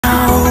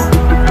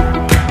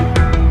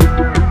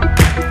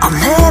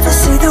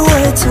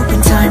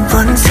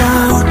runs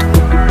out.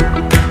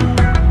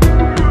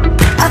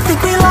 I think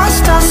we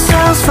lost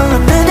ourselves for a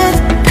minute,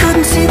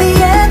 couldn't see the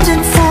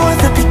ending for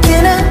the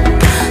beginning.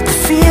 The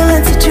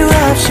feelings that you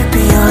have should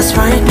be yours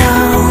right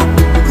now,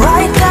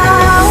 right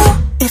now.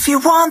 If you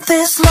want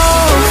this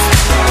love,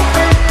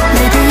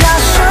 maybe I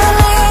should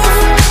leave,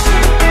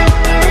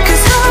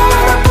 'cause I don't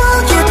wanna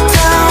pull you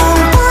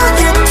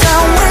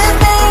down with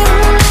me.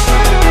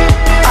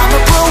 I'm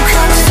a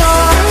broken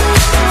soul,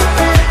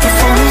 if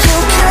only you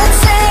could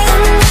see,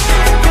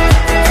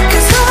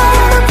 'cause I don't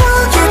wanna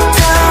pull you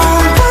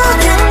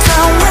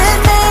down with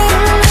me.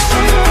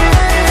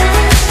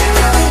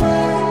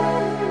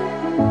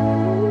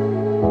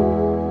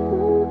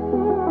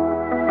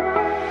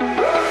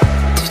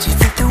 Did you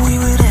think that we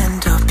would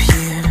end up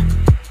here,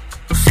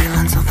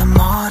 feeling so the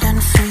modern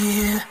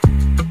fear?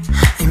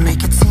 They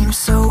make it seem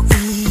so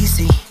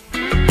easy,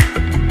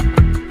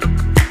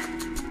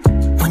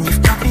 when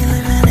you've got me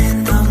living in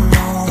the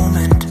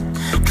moment,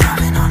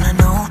 driving on an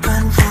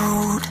open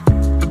road.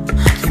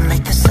 You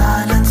make the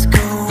silence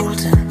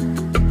golden.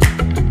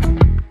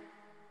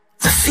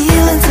 The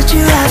feelings that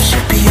you have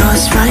should be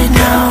yours right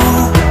now.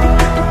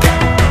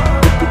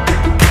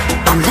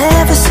 I'll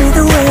never say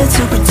the words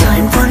till when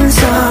time runs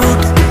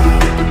out.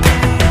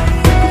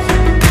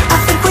 I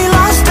think we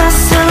lost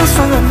ourselves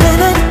for a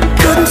minute,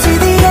 couldn't see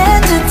the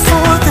ending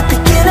for the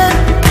beginning.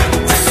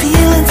 The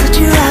feelings that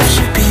you have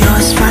should be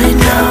yours right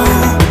now,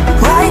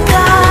 right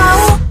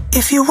now.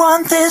 If you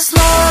want this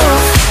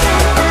love,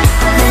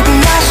 maybe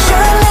I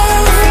should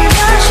leave,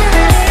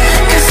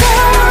 'cause I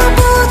don't wanna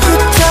pull you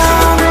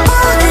down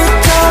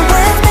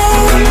with me.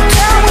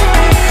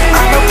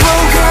 I'm a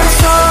broken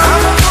soul,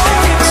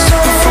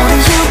 if only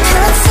you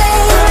could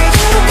see,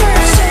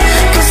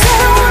 'cause I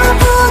don't wanna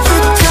pull you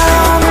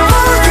down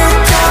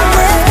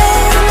with me.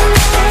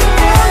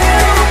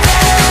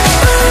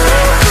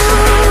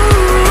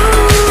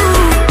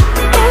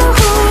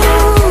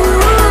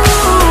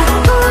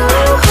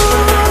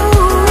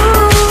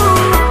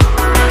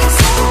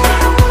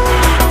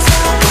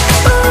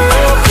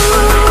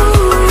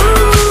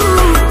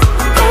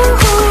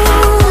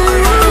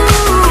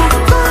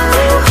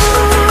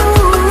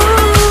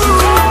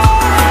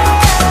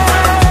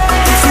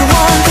 If you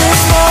want this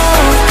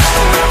love,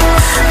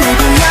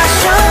 maybe I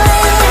should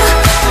leave,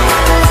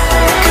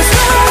 'cause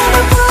I don't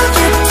wanna pull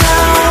you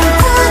down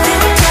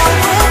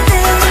with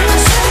me.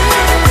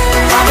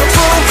 I'm a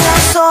broken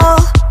soul,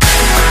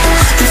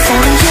 if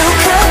only you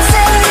could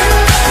see,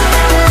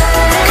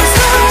 'cause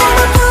I don't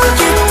wanna pull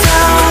you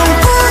down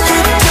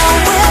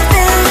with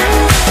me.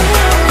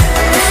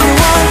 If you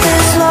want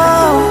this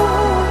love,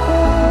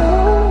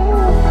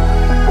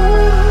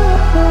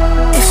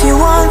 if you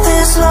want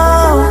this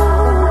love.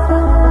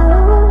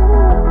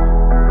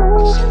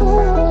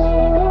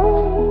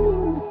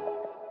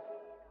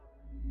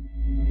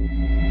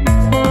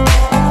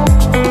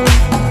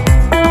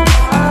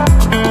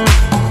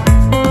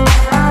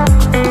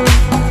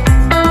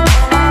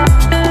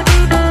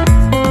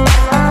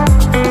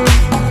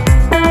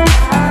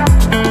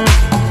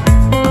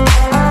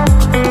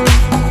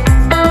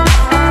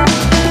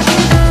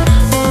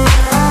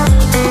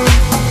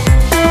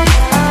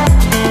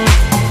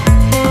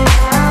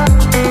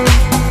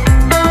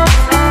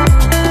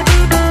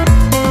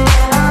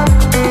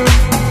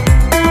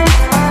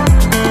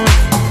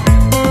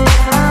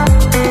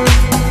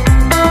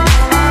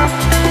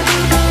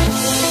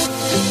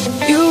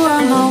 You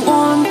are my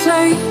warm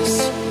place,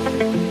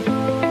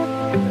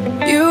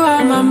 you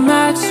are my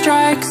mad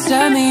strike,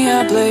 set me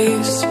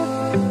ablaze.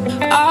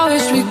 I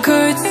wish we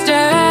could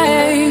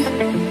stay,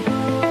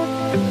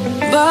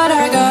 but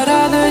I got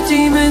other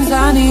demons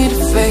I need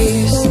to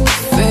face.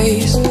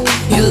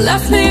 You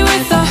left me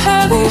with a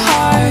heavy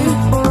heart,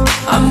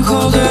 I'm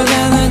colder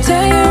than the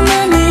day you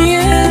met me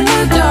in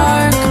the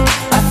dark.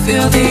 I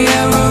feel the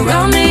air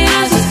around me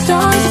as it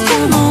starts to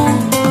move.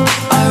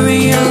 I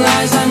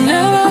realize I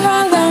never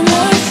had that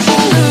much to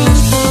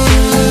lose.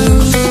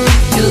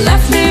 You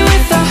left me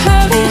with a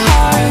heavy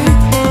heart,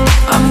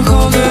 I'm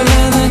colder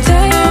than the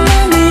day you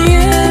met me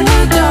in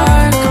the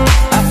dark.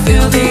 I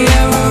feel the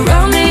air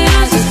around me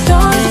as it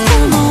starts to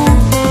move.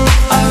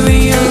 I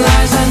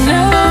realize I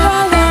never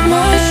had that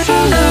much to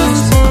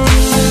lose.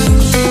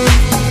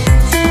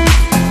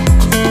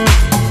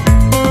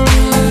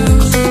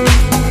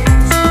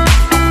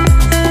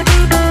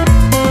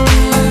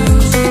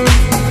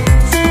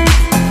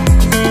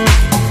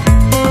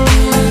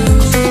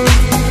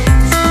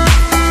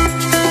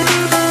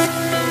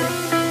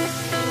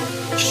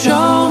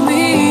 Show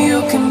me you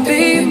can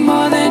be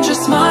more than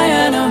just my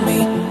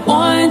enemy.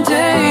 One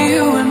day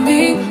you and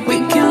me, we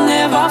can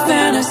live our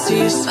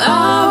fantasies.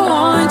 I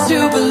want to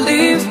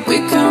believe we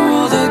can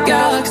rule the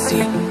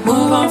galaxy,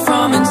 move on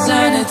from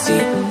insanity.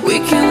 We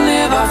can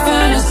live our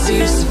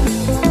fantasies.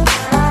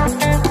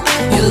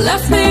 You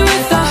left me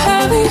with a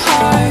heavy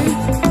heart,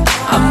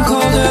 I'm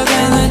colder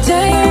than the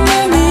day you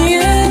met me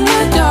in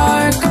the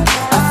dark.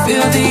 I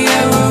feel the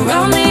air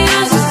around me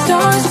as it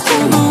starts to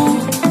move.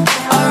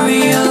 I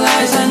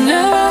realize I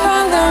never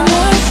had that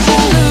much to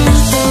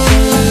lose.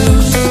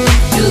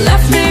 You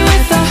left me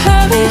with a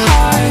heavy heart,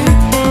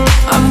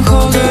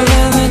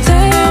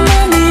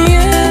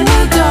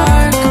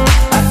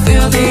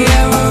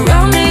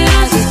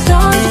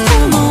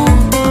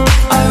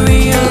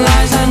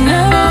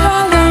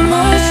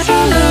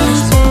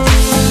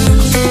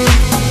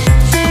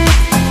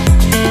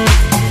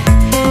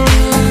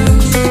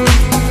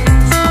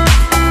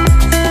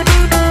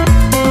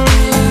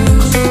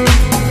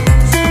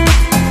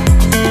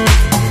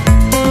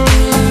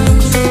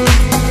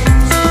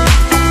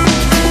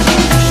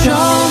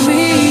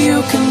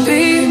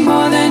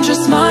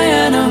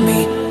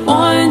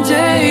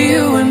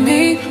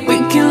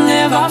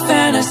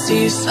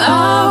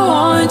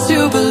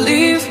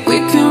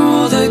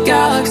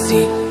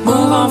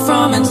 on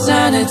from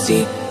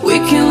insanity. We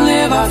can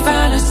live our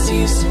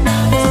fantasies.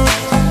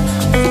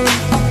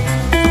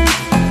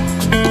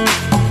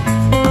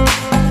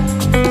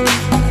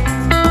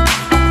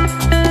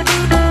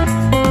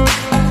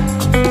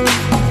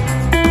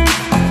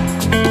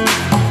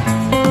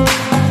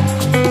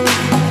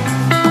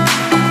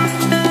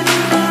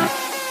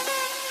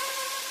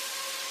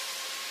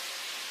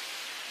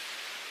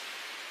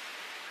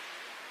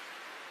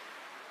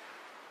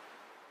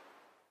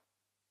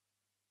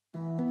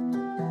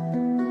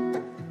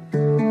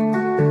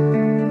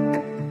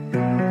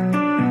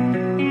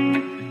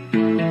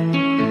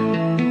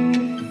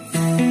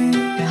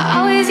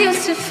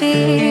 Used to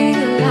feel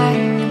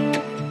like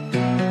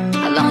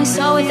a lonely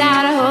soul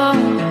without a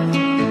home,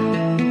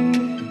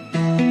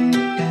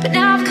 but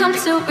now I've come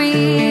to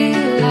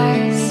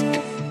realize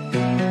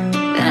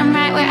that I'm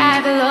right where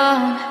I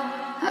belong,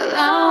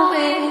 alone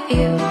with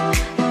you,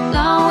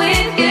 alone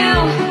with you,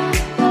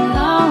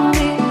 alone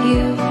with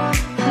you,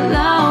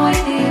 alone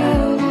with you,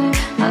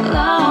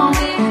 alone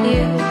with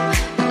you,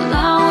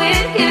 alone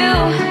with you,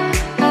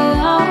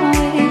 alone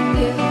with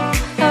you,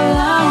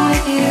 alone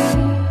with you,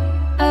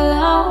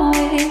 alone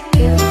with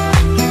you.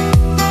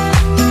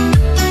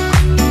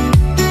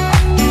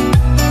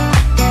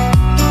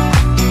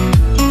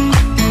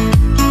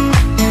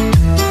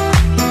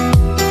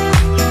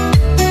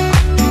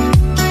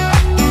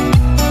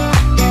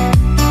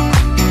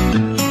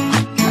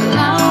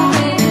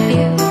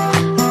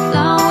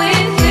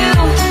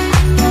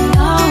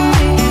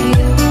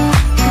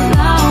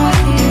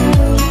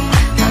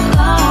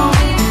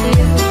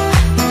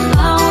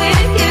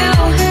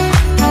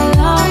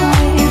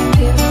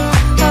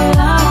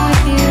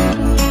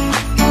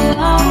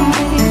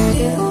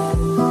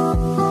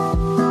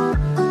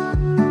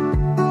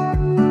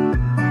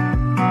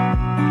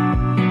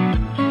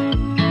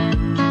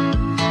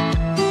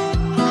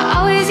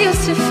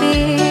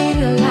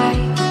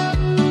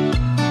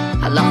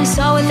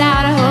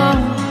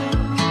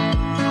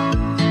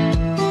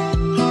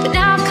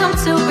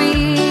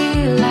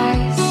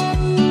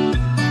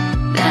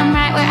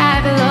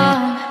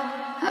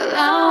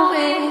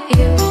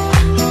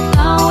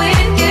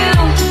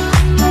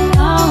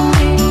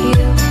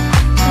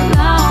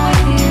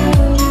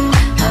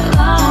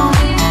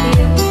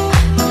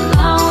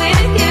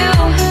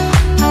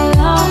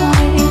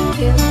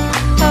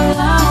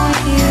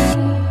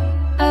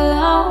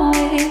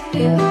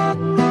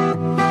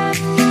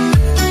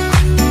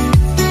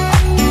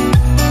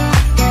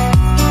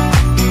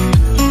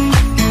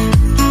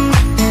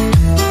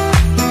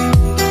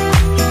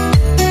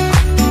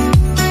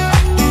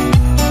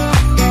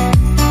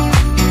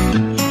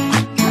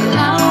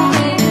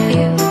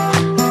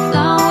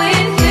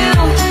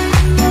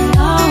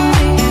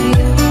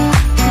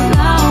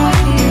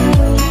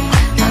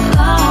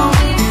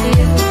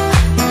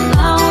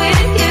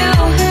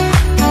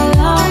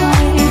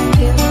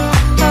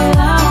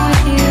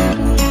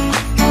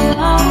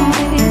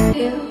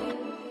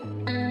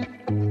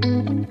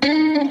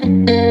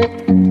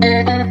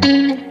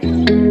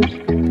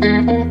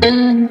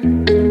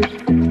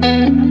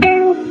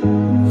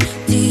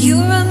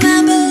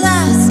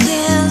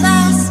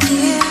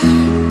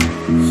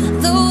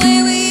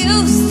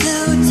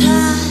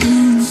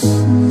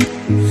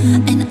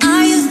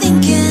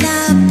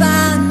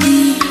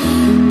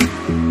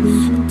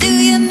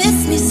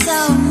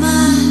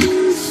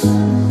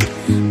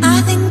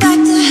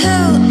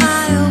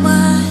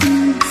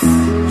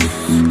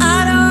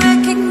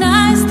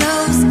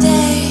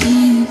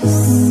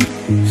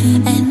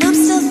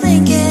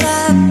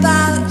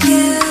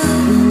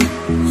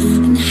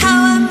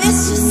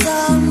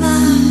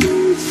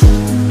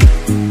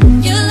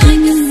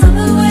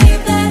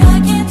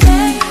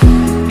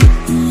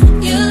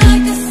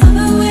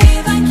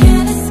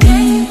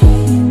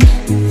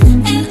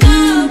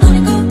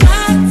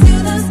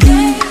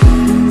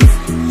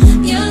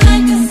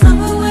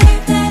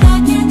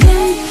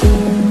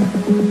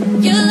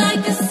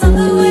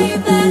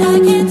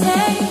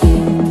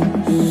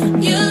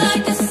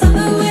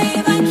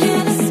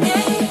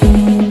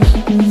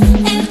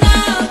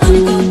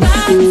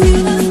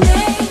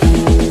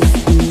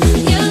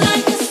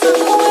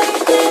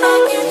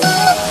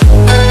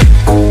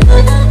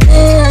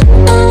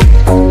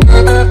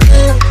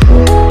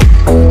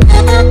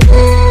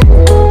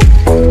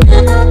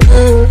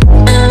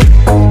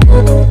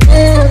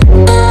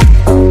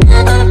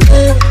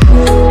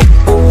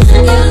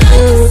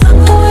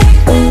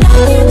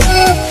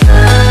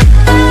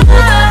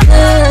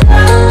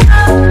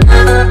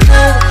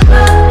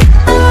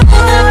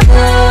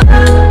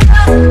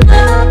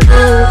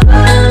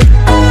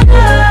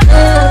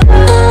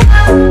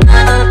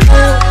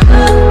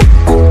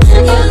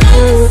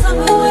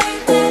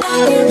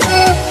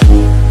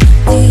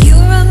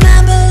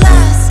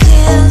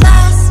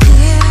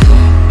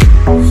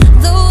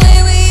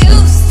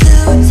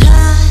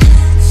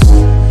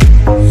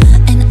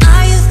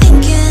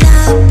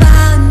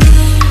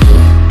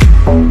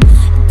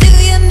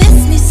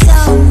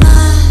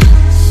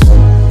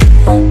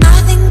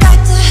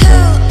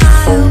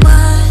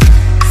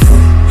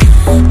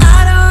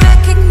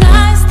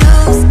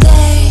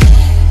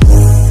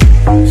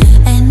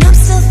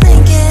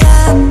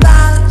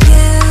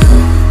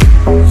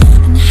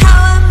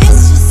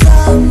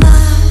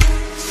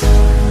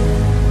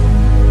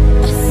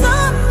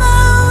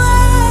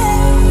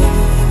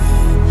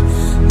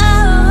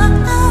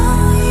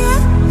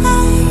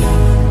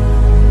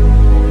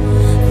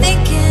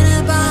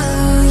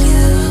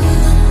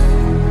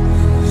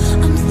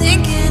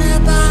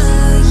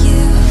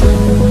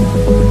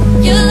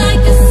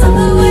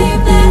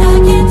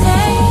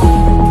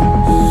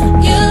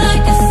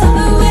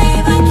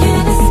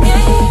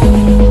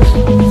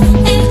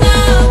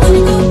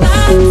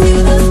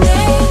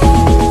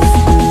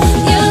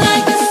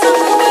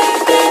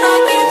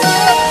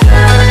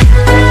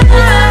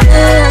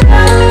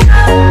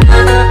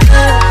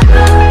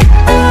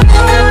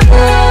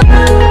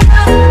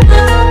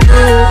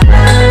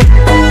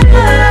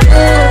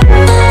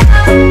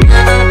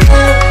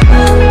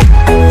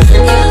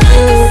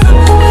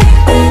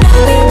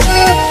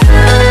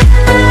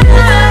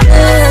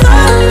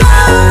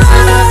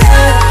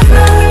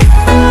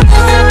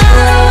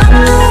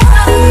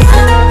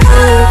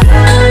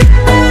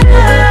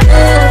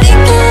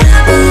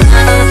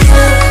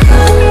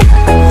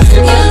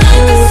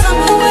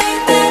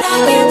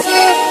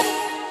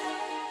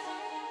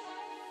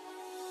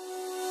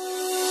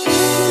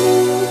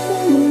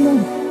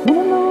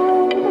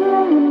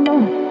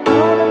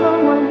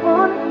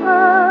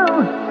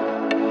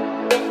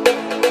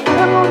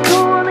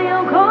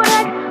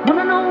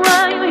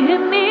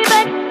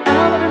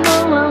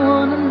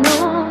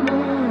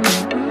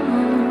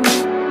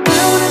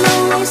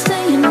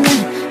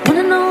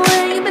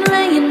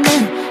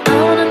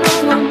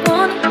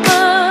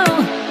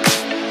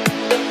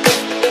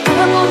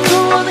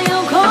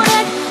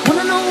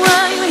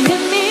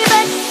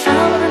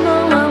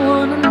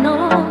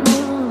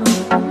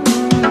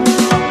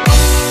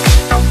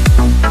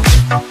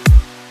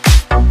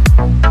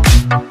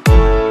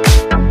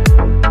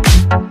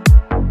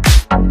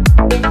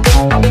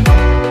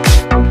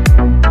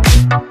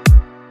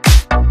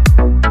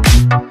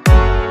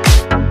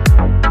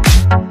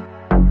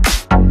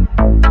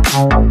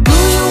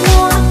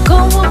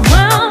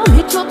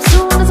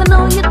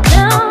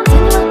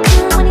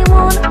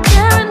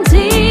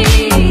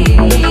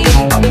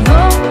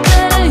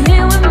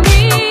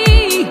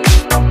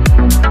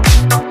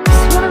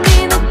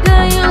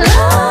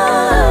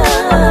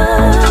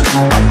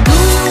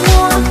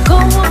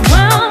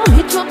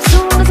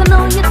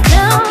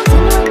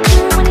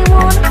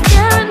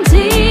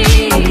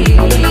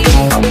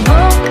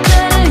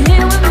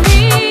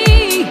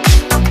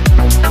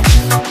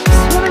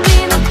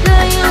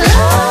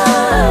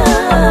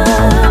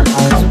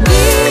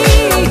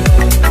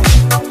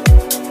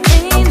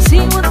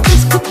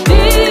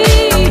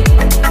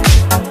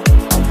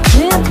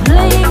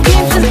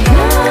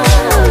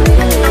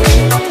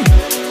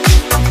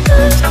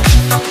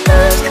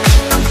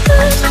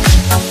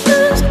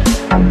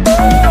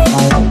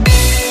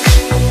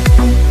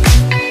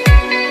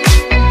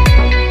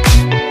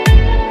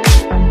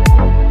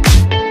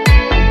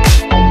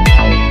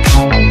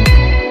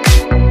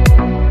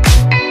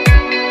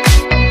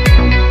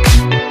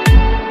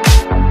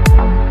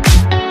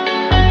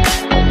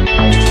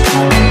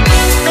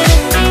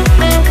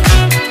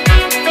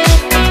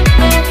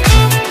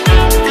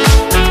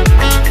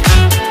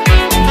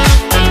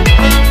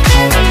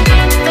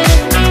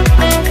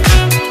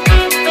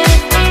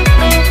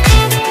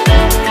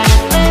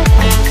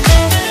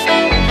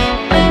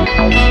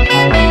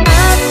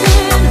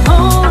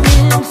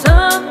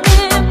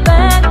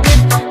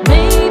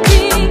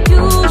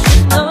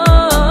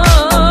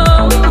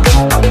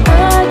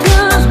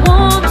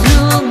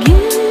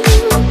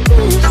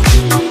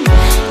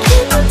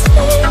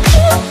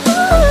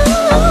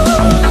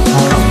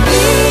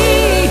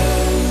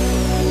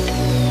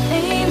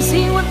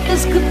 seen what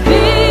this could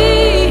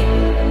be.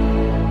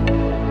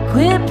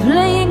 Quit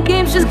playing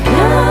games, just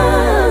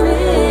count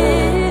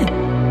it.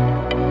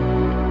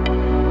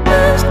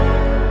 Cause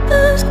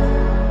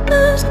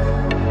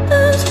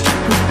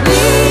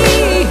we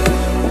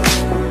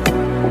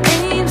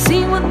ain't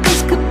seen what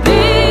this could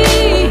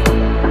be.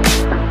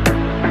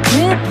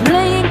 Quit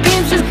playing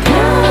games, just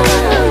count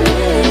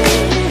it.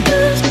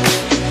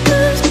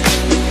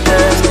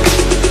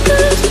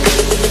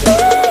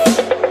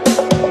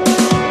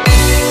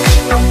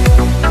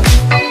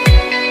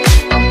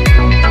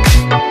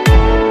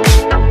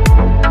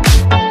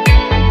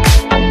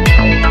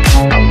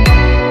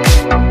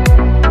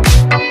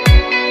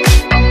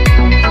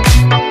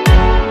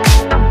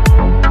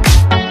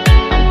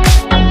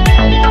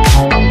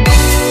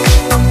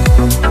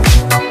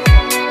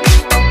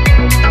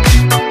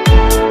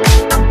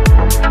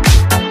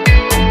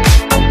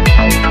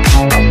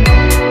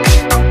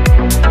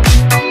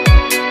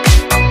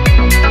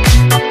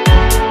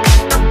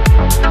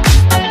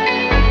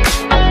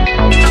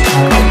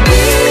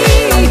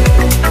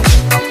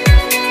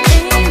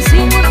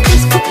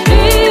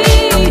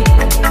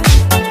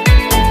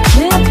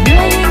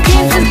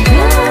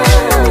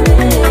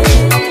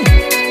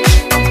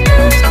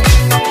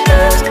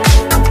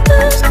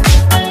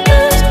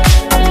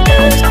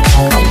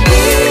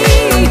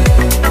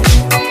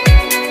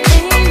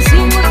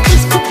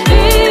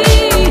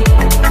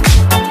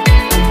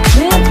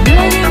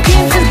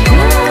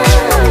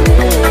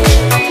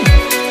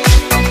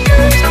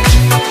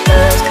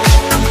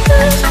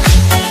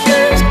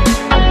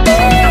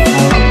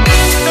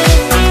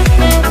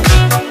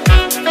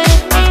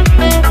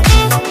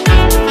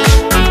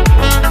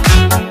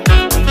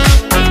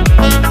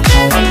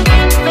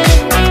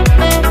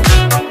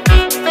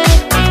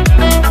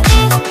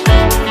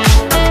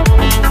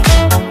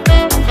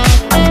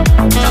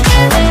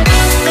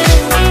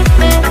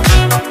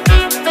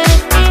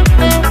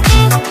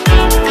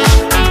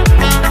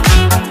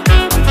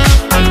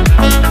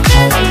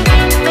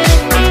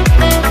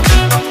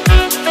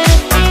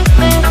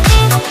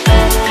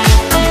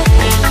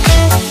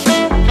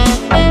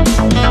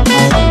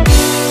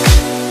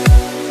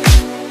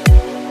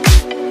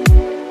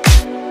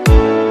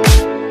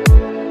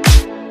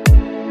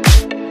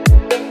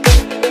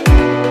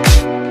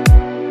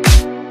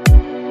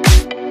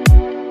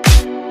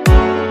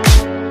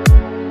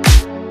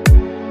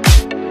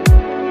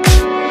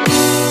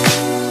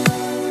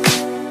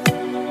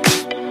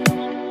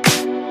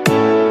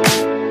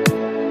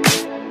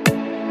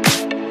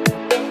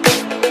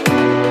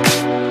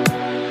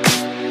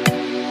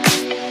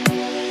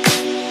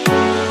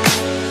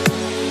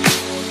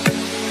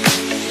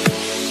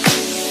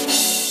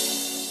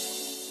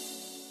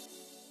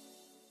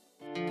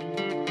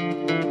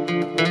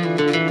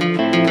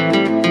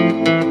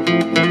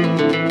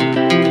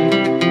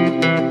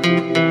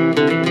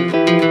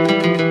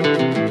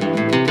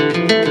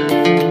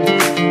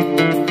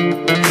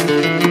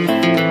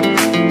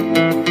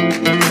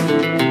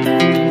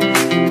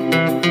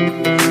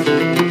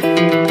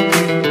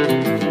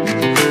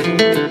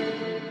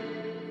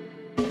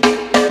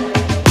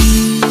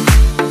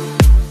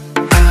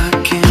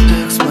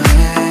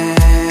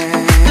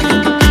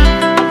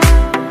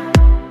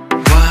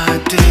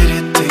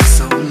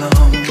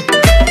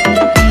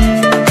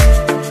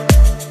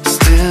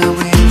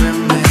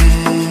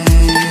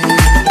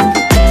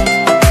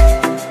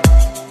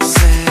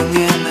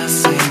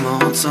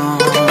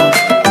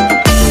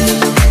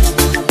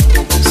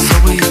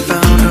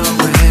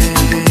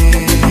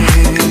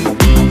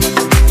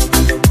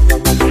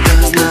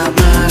 Does not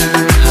matter.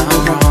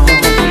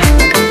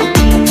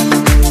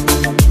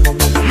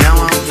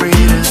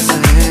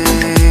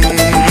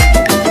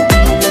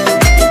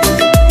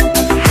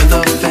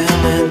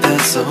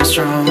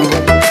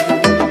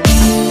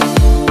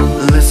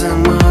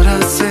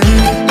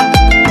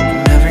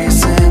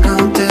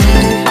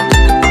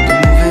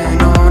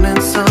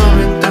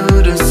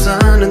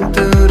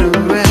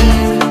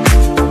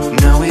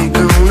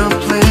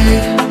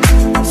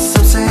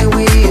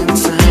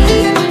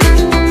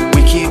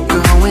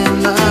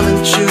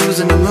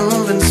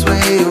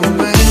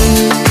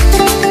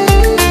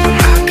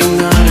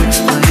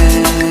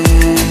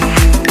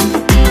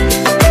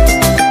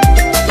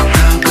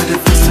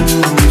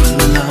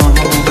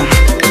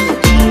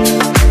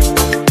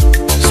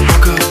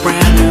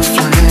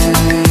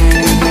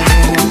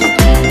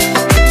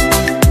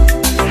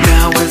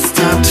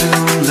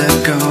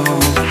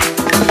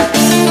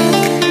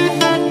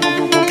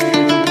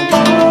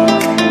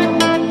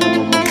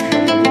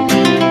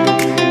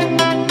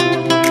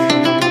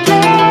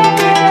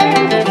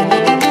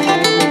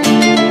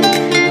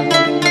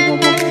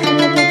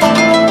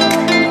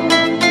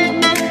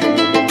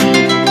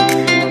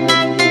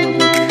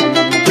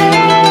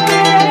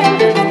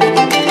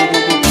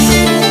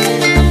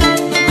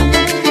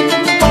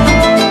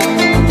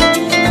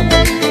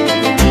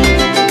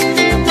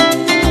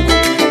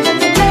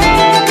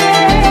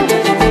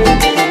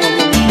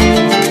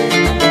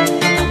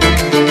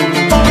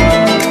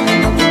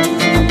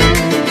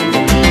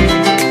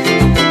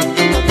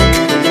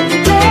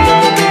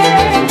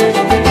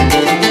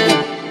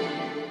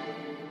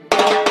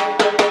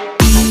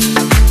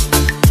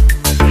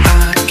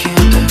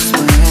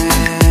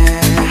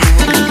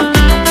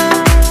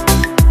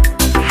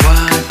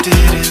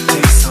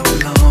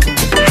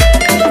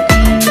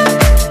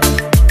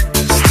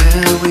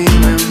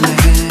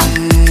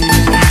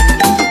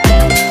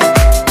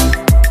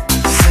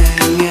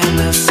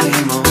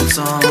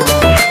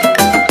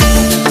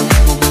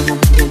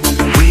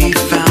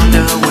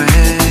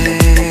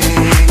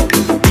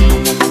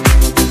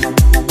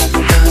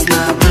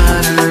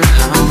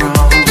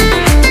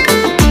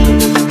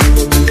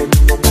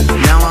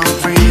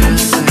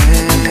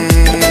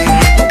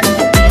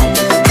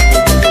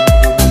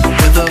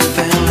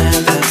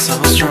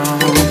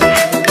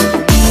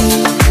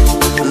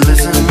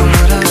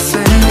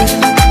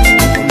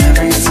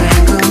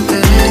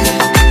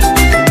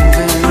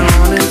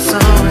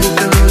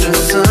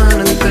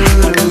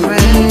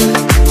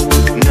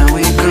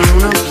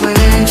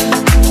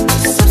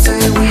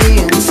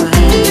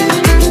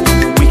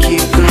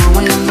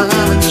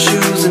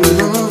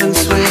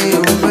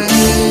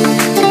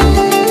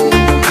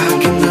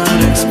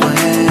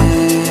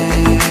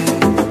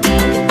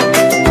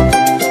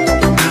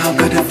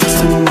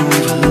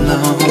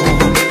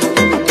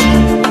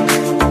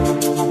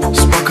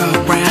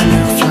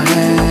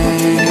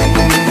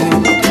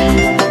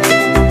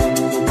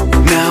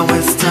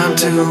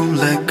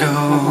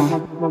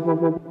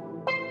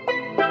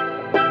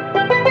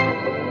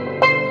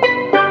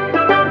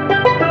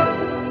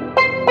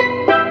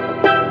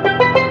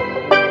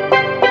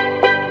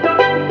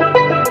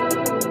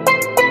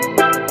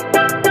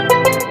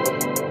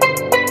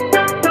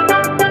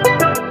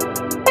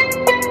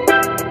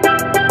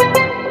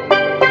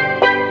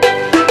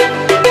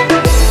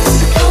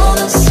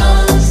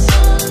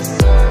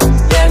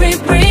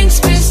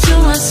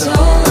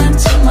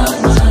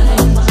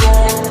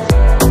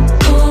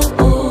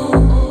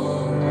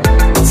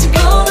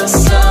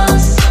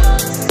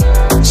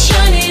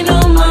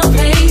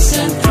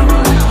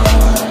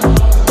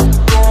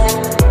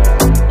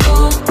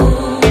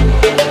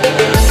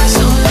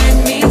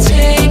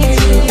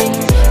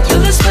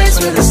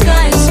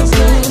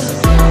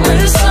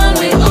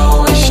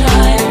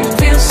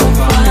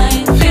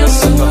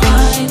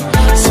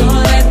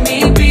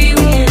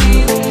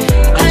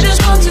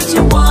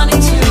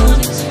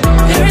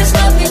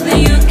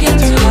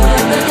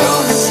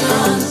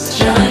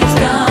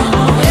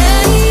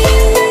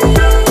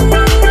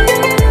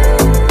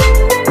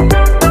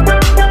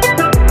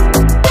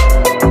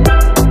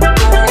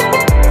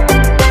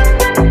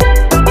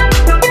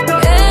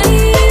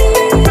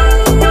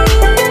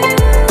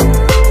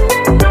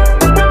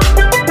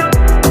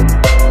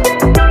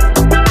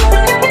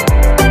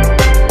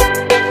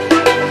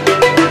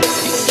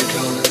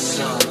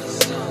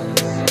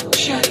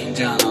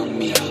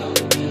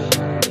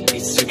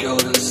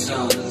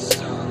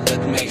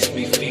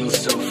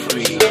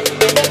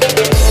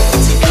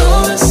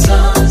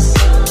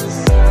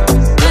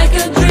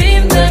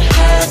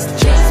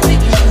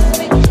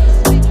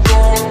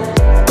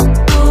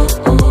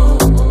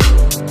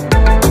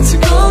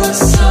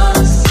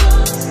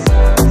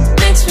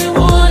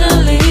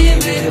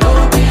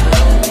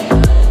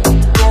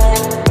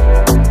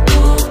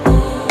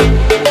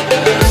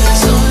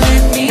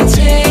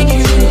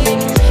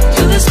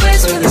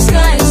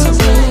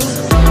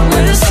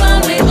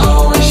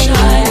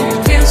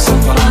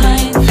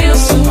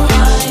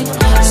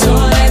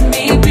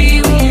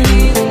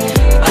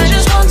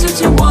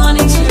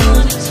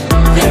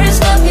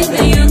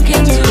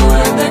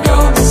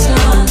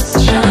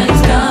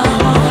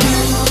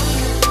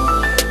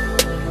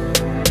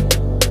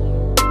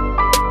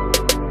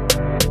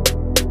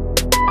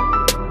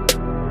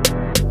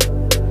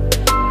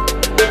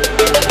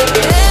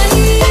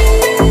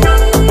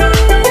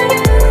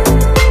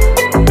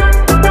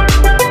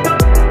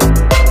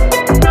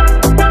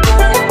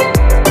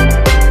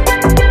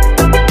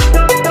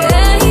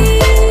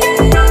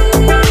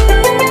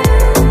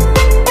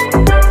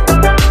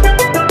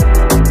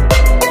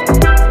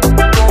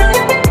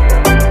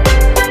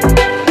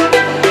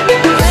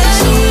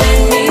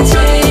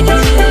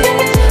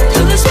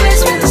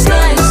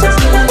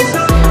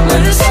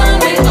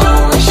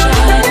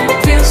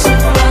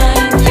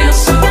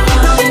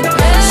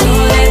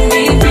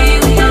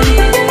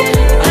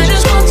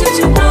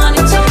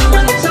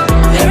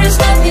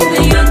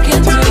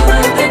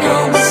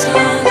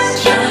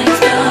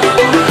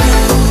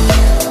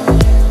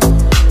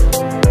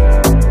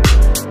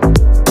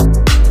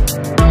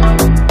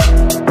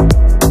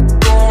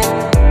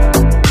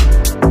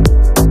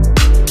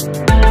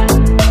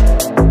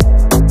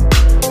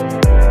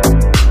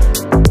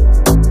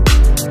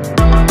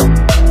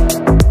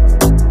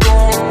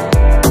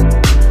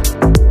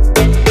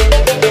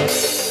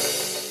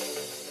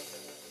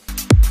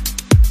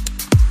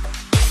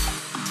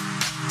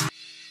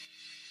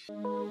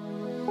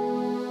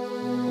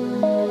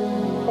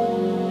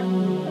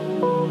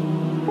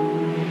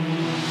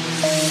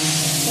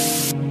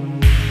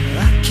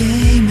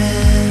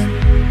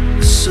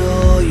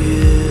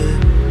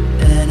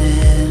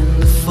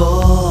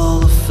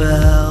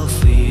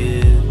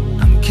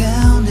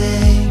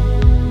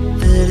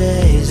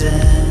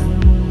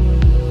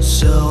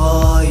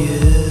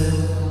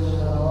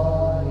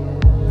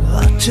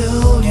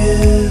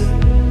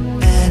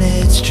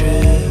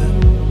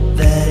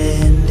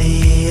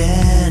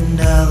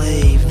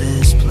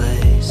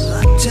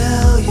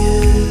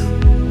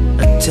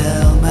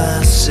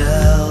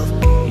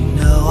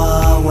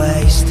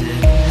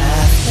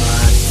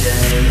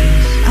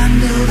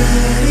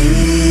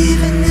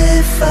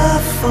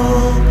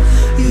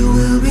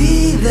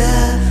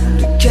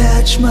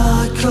 catch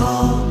my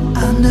call.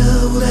 I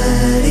know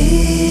that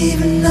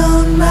even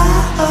on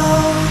my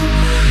own,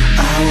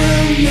 I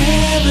will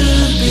never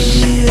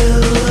be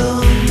alone.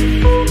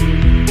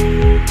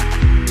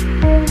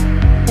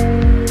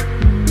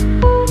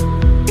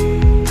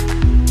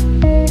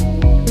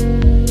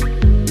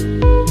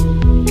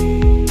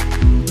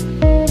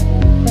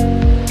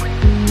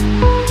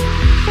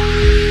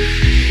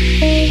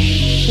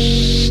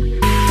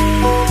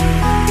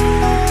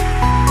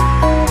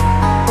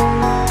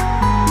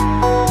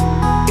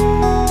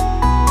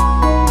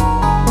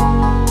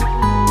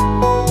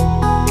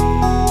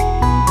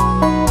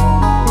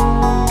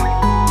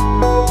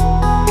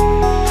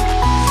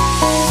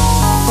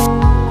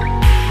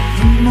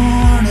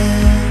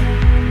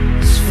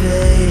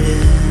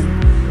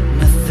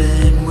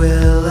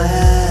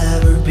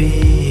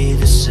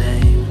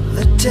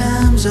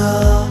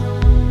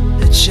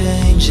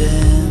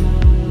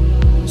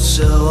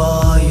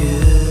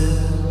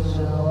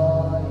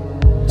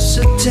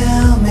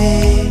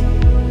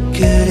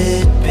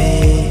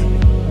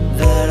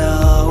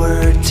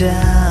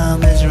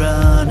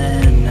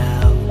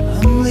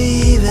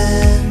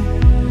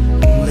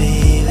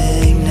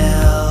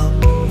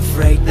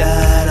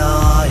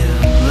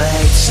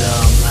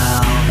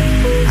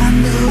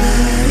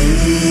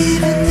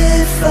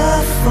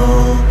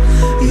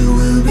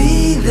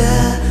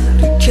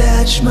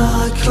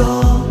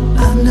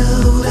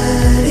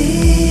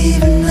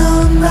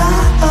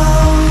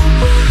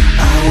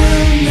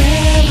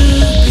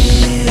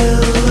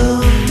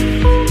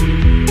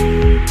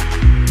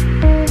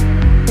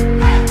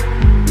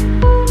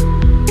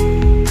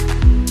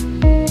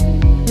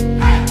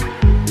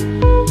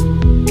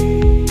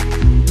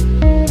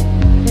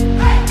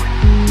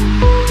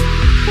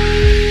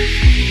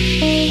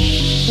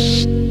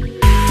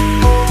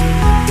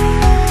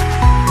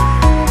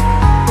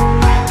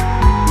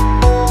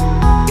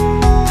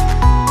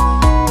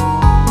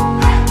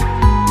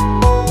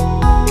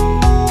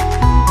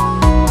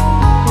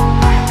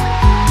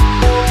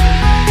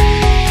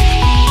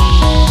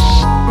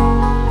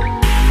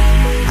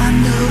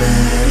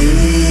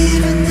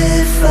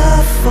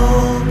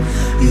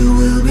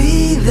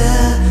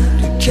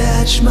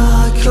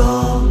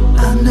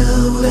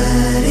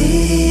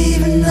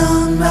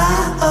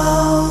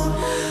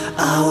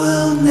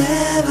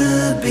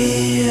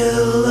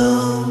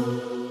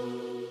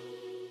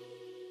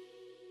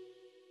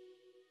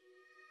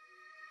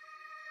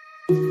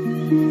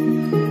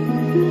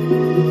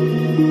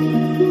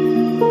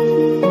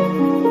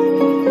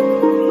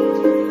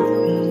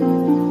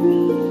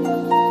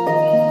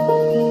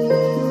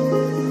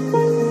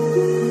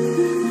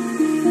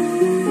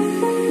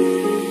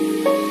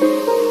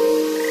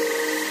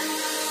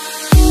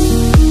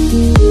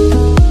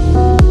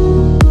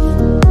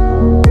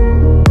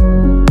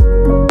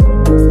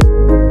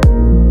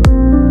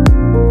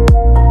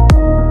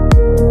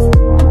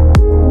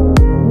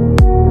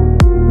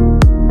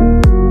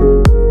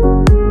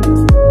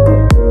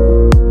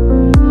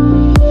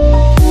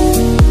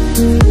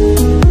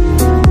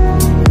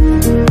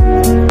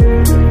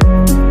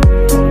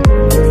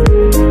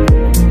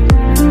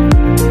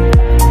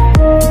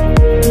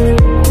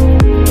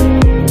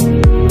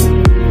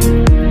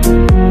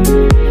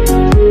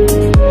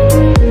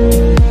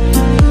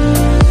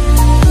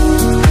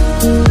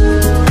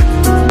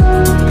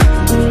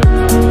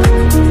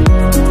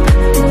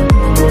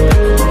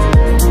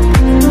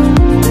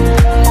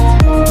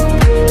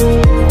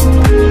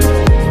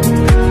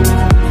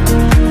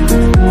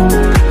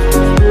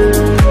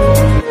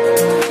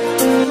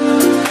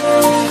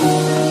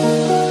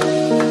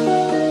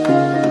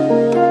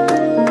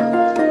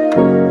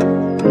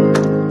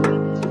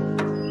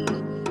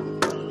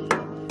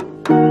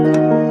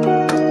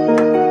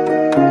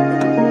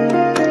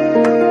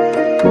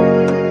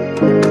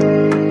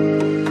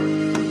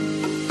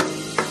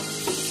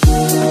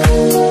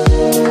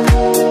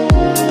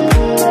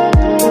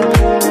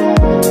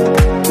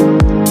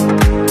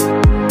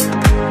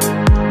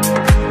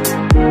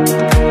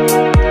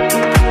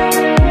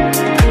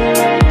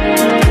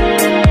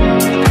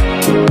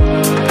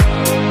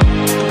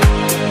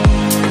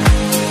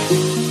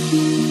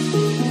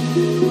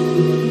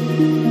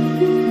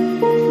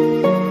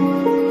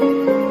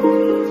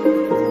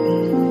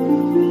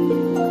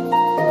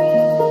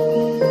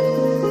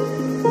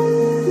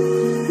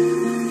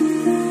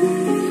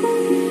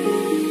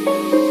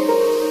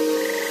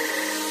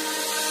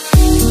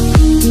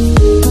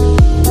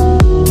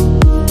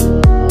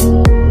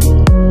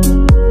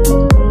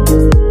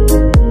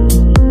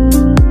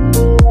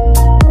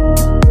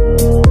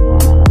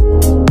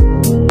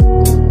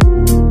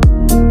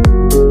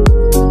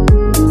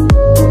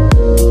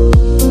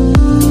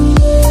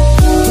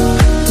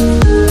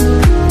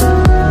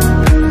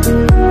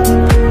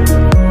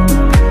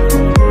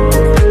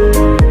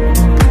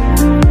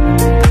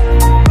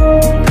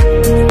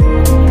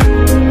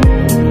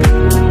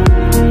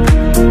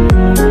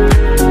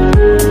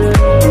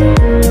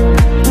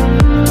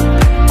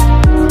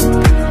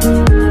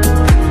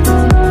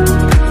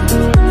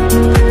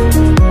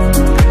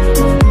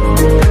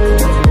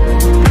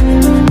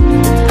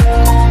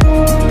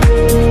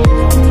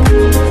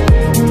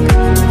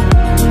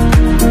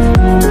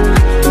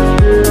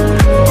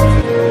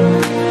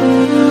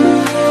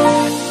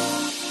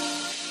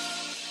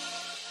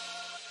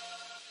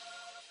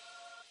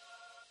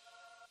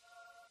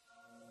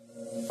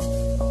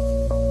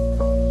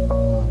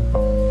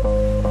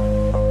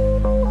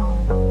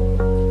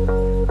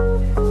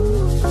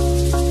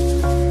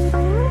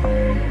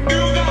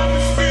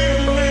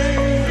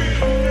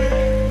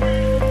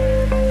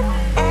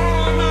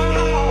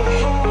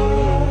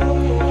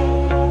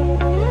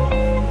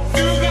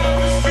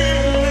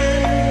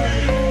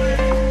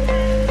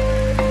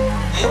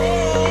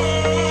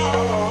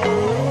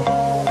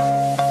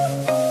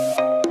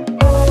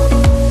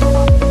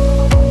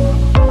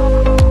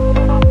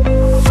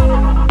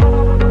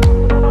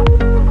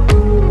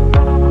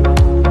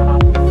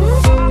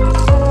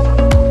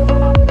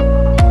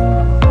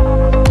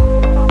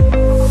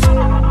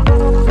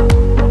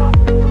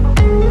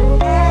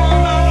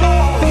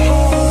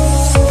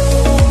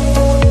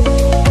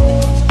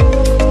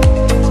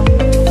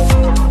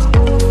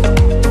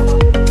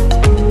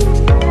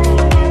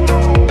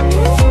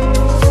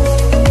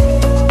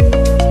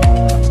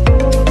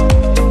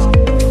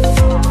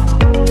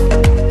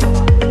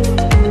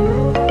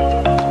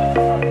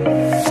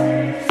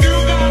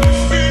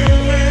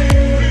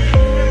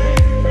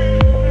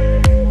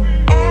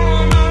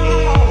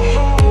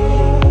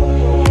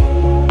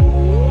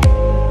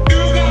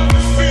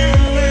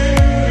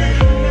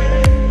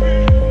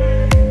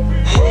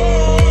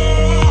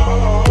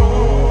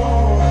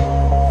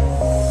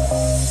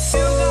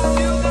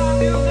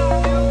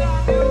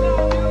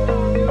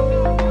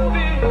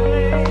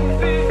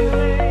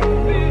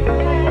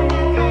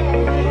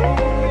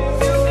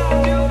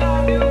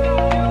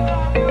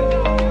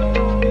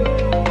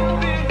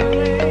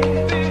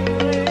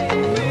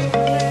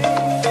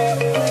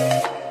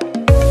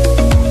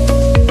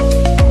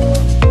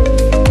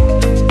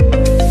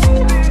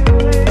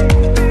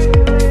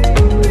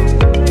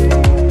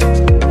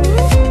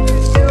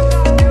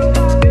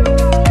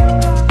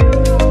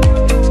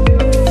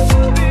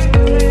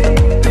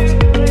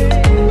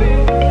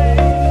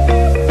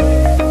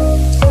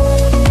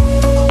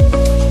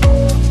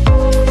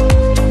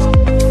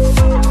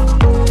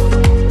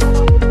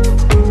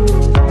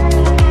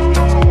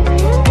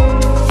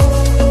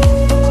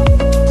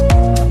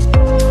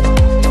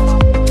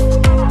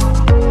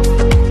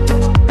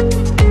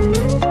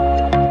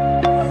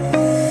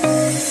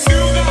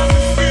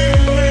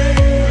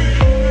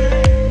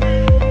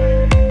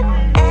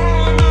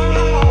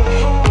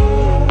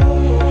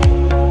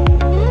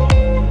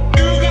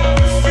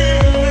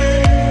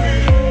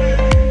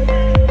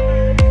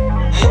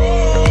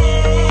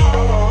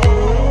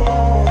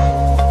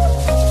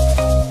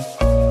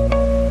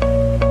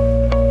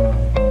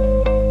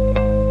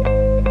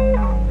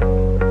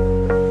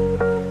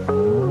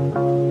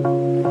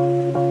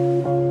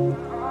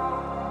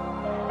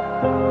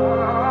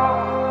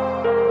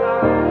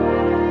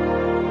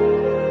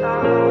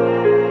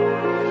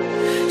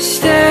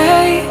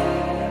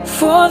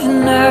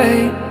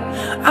 right.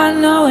 I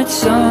know it's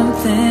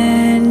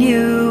something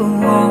you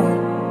won't.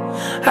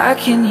 How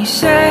can you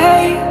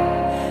say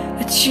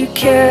that you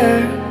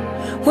care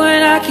when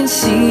I can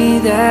see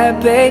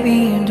that, baby,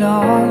 you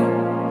don't?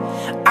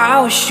 I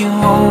wish you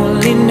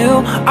only knew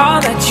all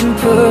that you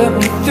put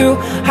me through.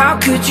 How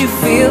could you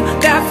feel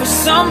that for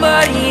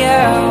somebody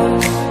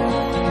else?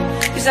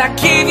 'Cause I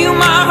gave you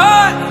my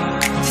heart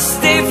to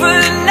stay for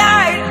the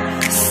night,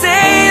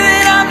 say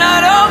that I'm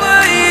not over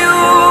you.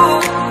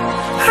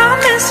 I'm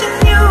missing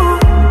you,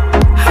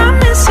 I'm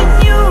missing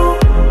you,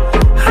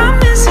 I'm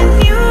missing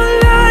you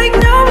like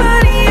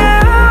nobody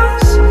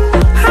else.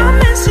 I'm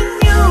missing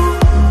you,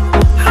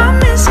 I'm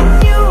missing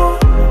you,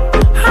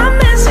 I'm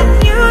missing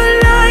you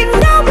like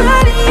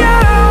nobody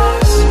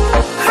else.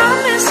 I'm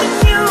missing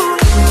you,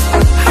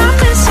 I'm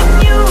missing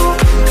you,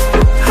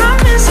 I'm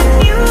missing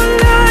you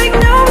like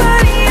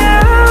nobody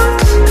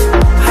else.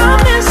 I'm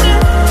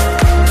missing,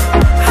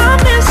 I'm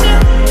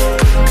missing,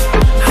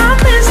 I'm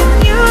missing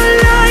you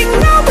like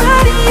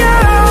nobody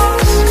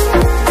else.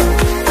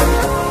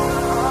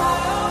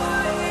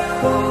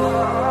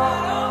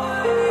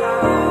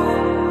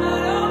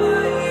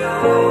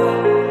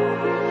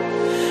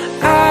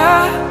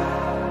 I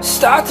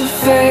start to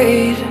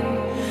fade.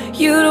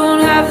 You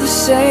don't have the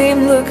same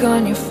look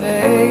on your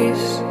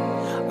face.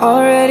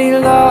 Already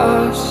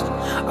lost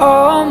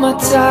all my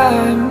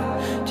time.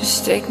 Just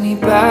take me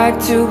back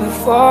to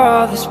before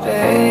all this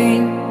pain.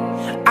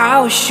 I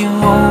wish you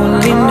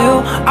only knew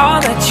all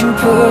that you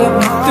put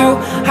me through.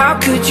 How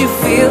could you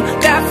feel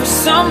that for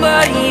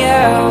somebody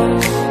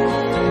else?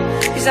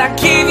 'Cause I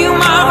gave you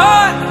my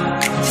heart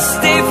to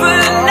stay for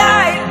the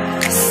night,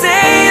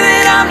 say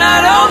that I'm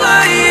not over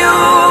you.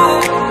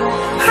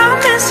 I'm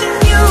missing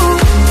you,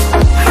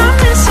 I'm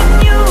missing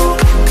you,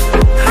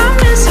 I'm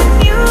missing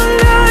you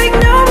like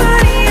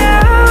nobody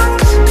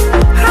else.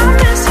 I'm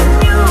missing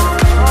you,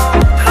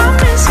 I'm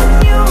missing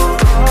you,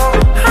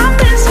 I'm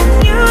missing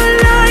you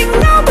like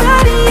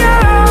nobody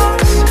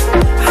else.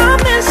 I'm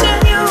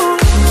missing you,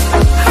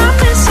 I'm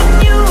missing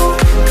you,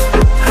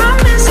 I'm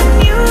missing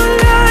you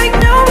like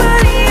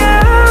nobody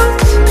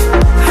else.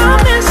 I'm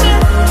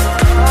missing,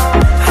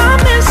 I'm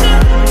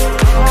missing,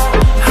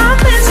 I'm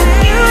missing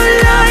you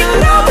like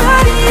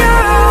nobody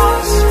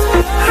else.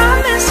 I'm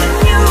missing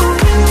you.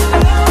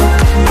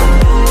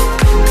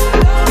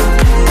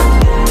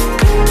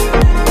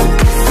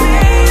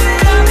 Say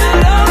that I'm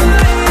not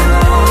over you.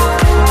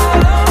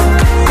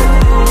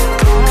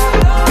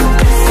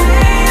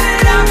 Say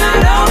that I'm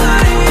not over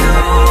you.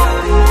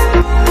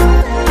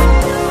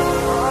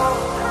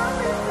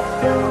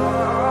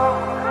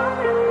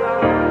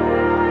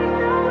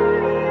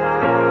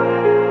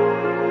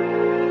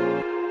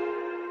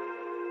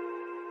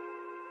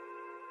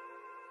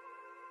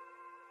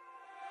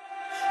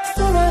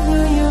 Thought I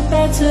knew you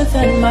better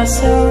than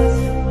myself.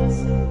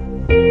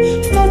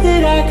 Thought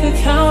that I could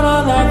count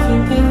on that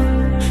you'd be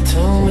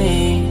to me.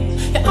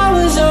 Yeah, I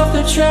was off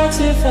the tracks,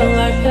 it felt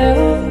like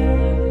hell.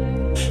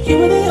 You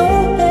were the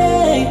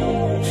only,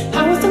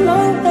 I was the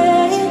lonely.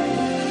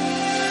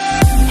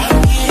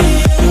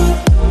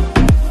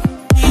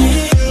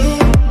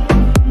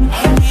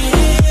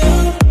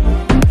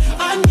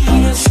 I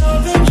needed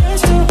something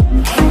just to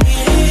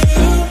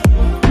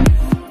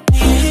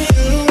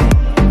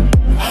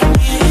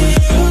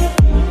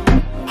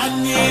I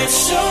need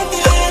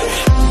something.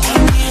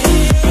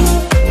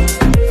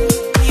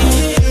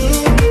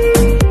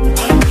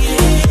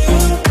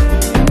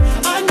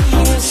 I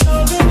need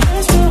something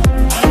just to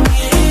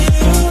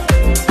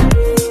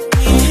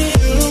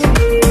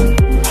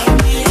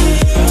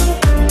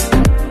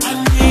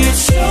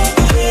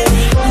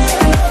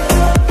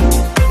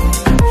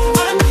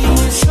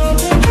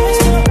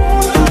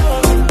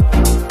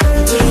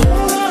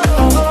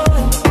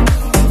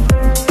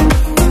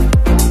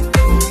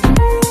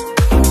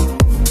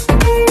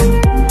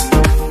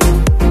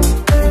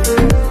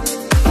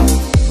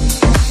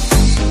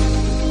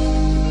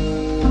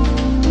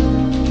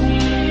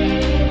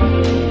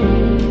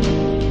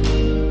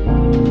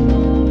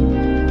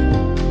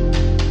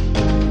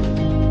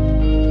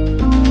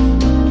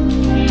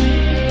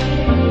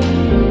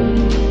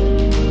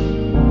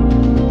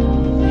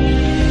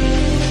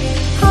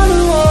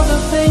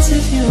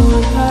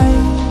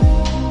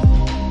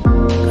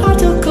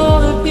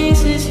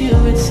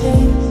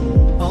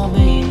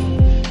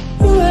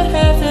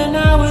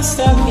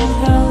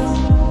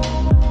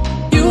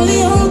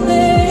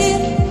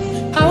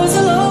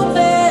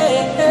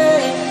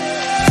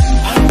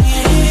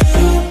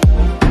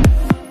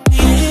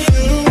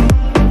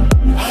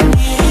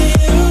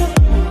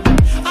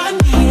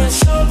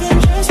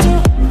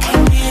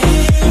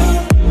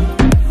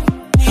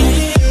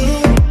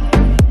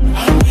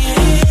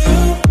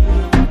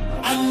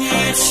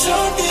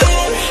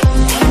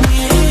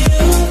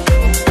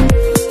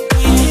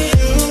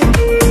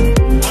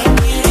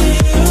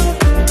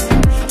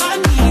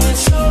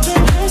something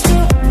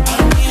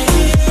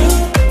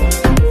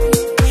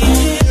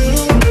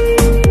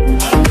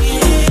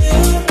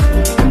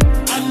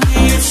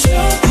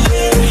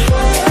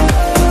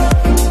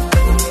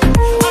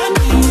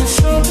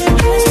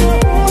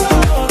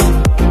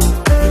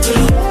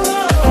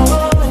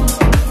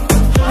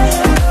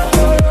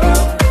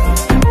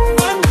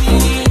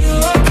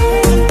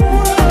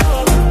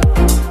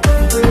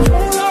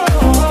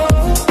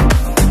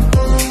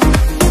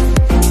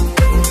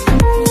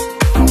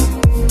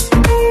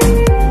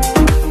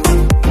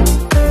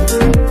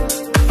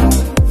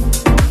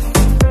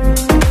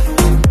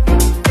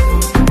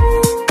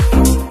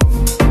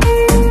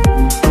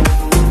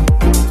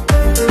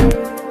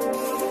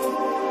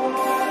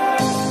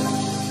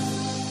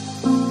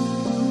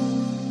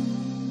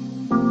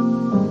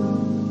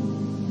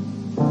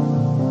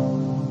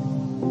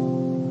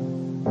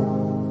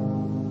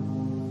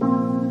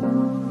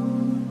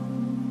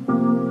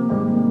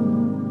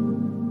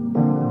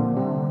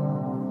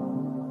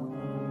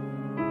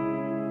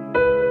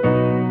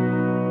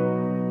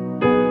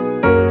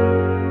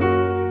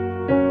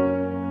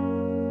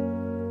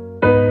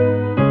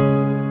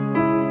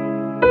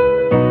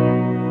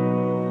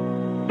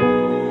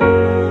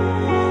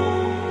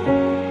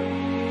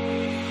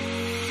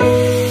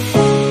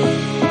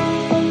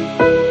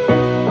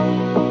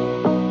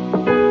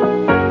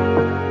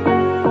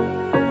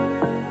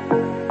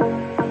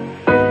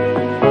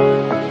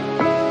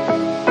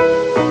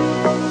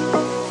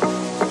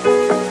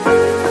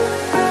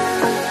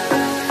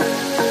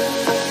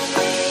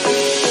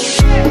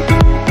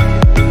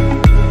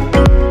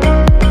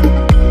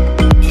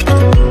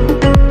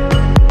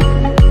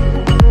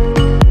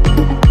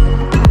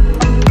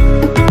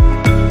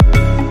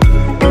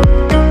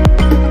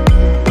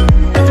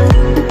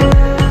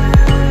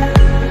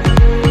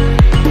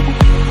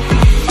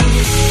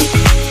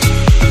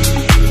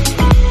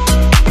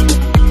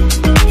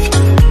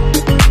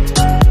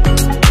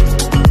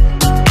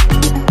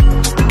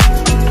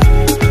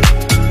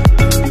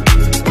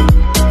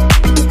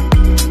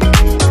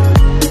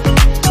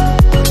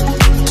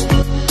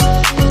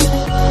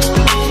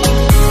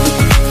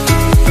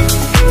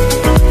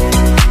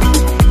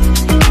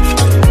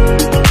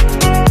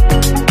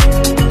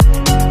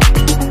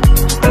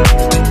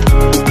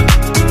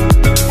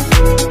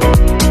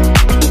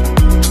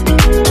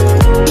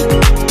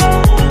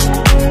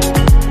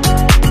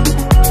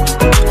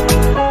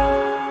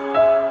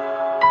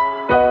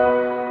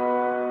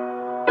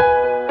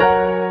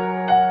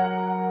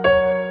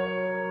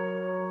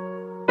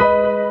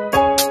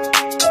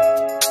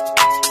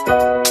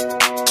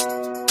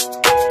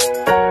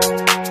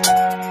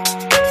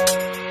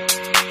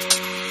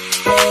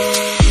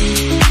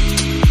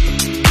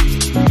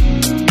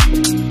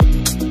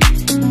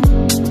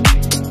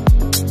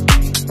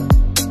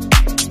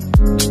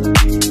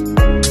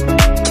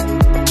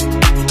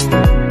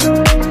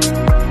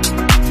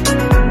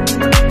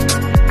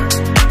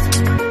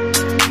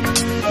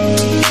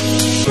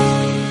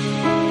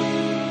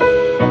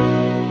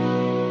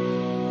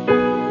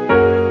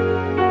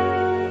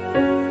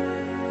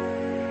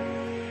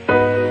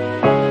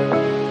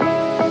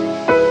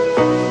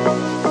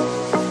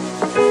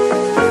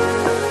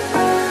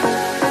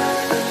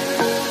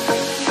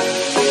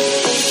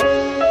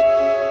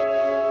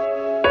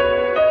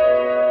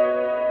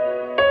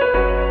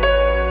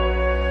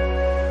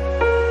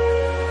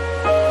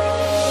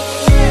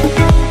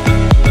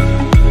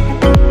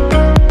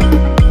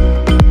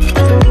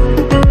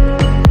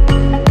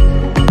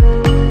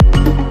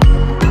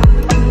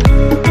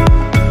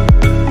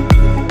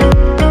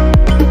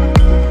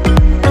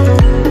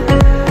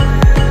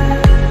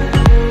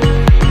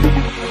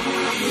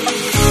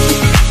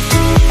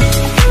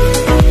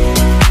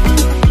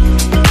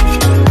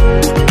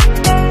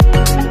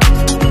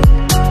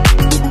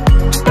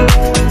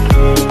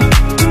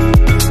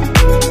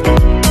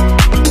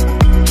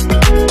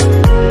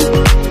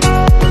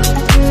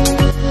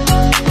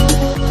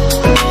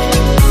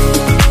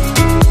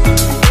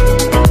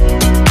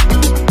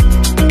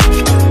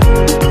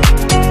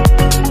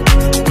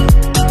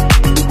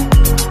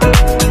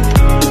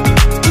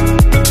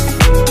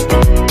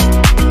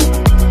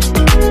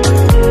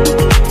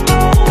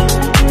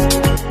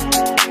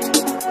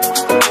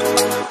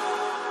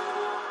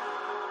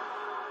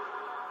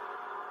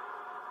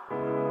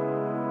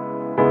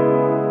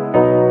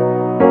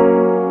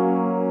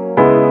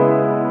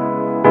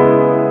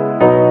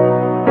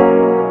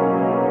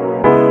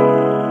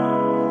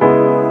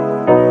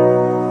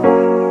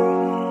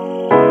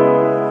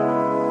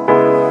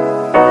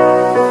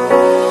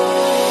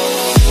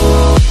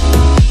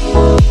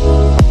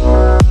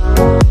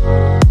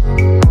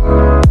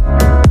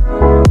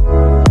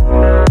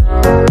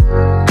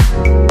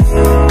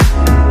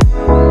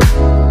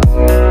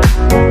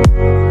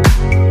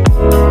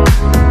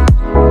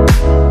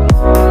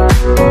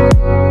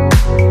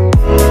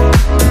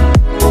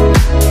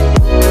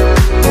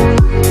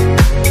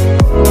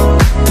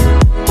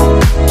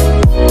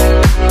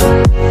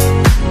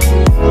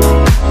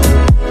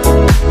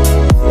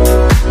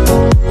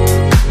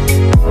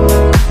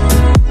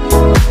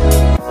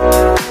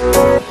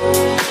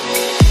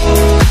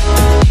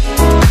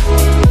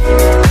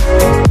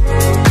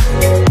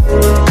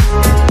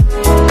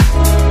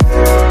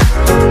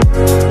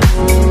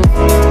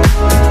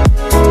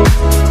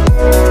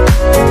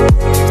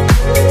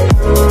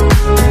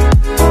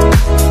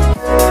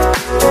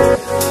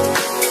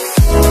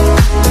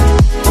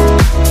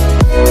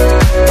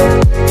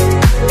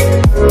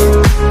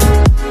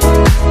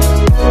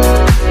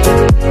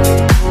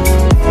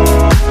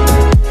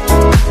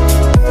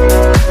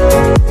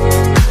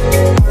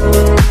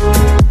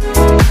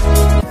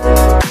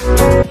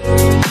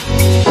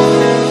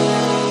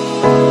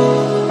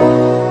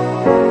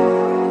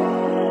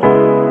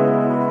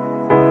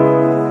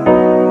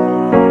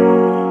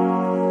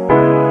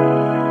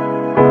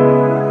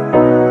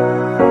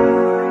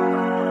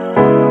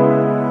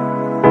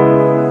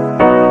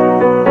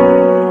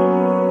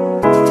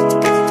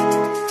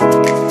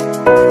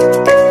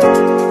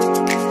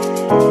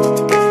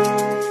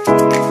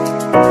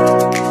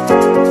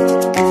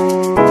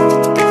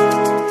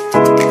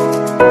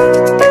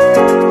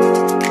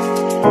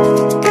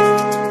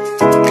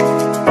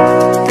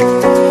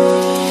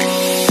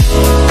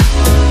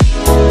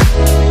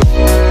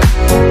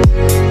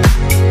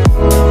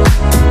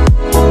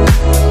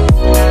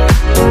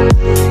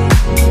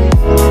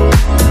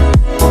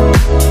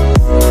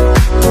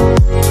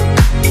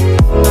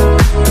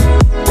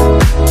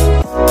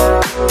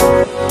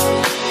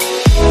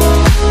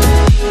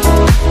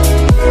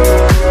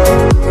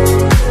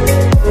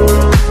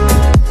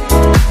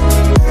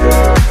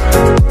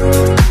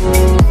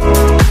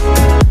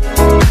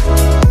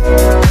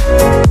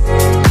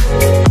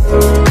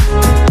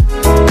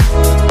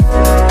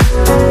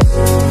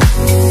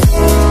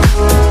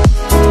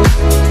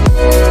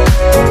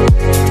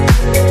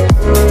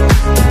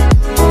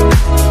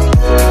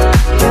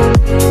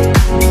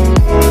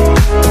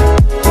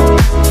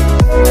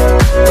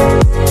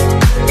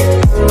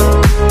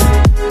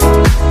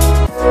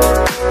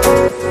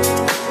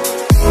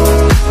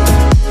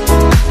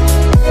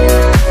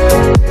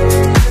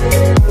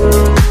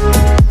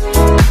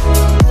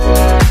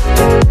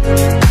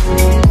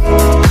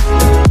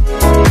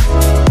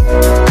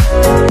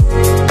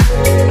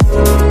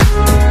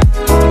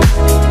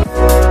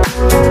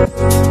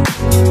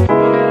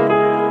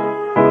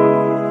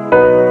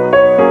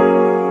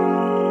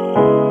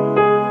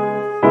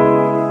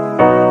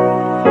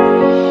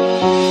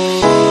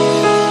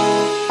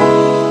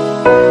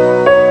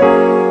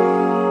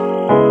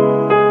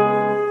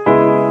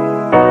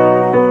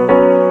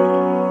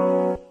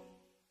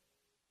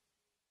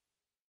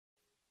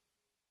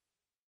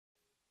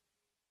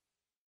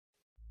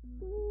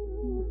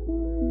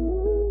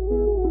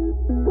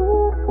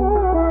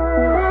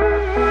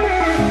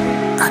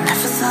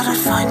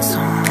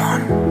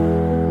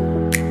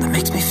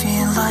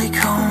like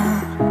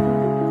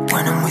home.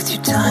 When I'm with you,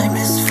 time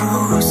is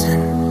frozen.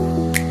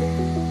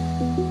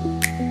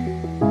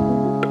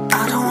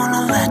 I don't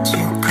wanna let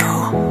you go,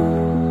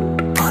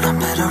 but I'm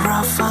better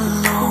off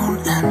alone,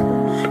 and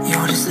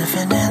you're just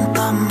living in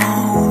the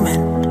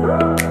moment.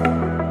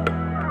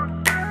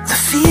 The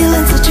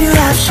feelings that you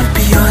have should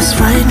be yours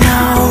right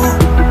now.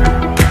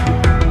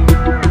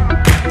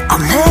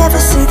 I'll never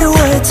say the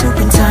words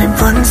when time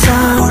runs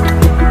out.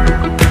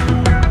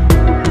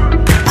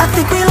 I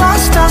think we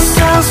lost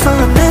ourselves for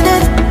a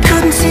minute,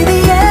 couldn't see the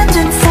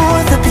ending for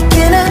the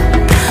beginning.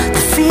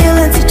 The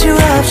feelings that you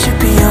have should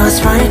be yours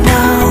right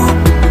now,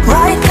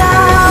 right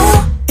now.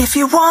 If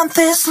you want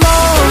this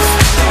love,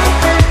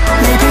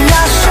 maybe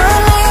I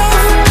should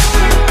leave,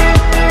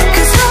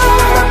 'cause I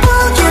wanna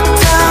pull you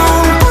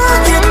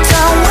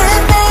down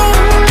with me.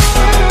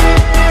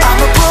 I'm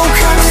a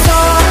broken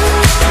soul,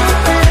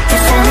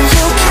 if only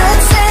you could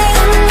see,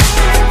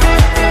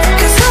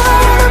 'cause I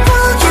wanna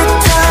pull you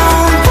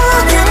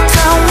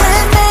down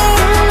with me.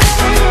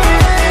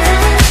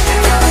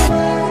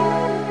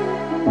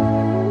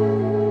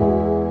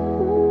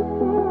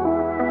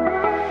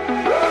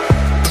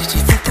 Did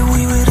you think that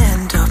we would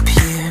end up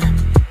here,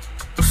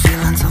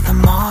 feeling all the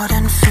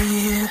modern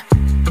fear?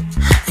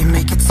 You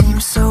make it seem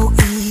so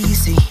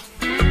easy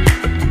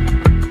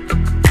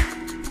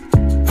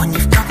when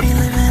you've got me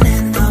living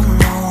in the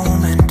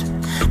moment,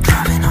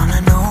 driving on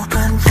an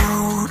open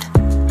road.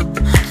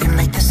 You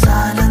make the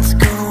silence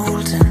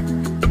golden.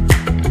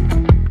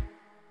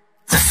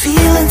 The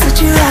feelings that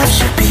you have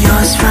should be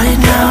yours right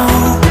now.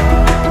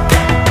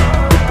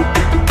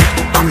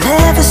 I'll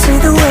never say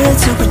the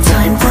words when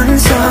time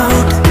runs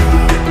out.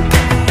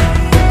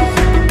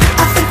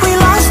 I think we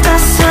lost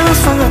ourselves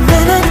for a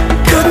minute,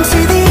 couldn't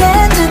see the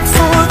ending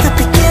for the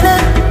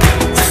beginning.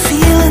 The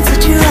feelings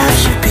that you have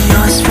should be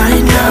yours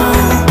right now,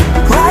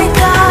 right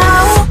now.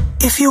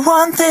 If you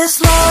want this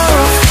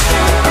love,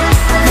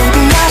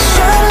 maybe I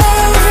should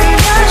leave,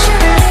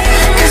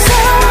 'cause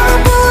I wanna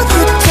pull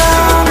you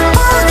down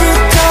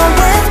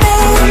with me.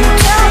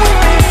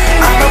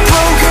 I'm a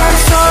broken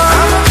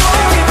soul,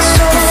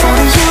 if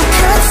only you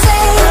could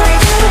see,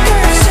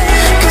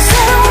 'cause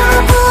I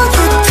wanna pull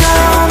you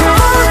down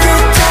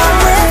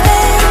with me.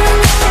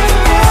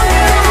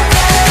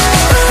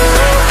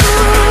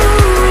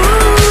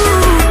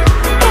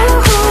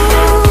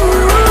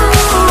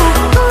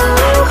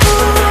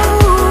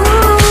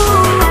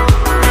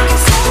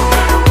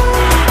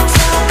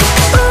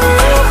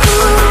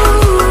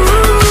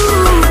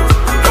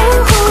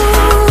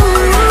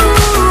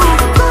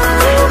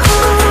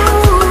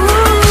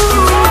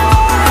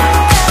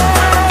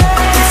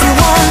 If you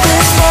want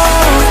this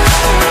love,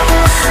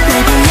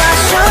 maybe I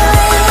should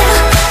leave,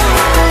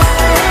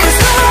 'cause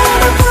I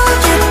wanna pull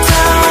you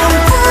down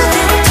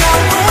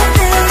with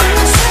me.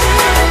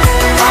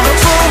 I'm a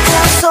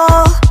broken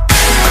soul,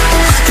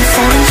 if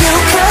only you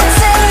could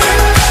see,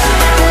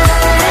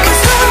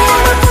 'cause I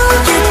wanna pull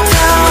you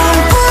down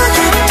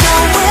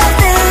with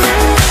me.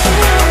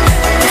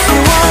 If you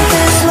want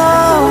this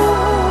love,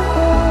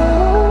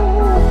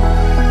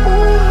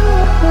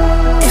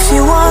 if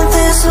you want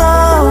this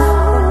love.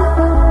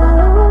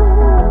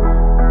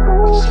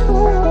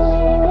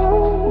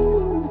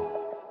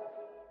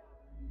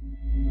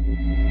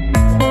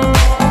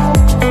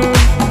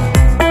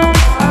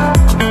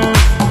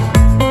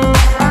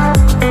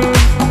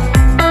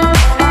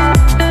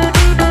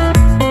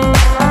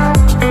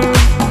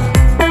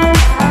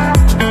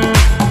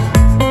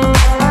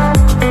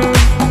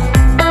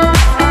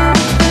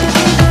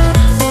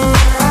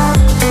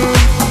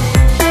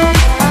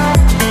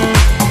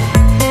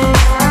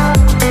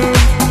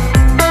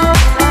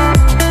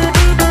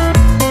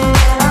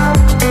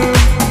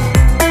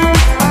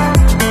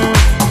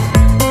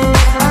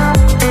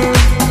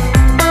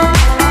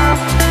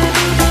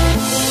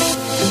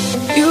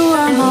 You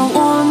are my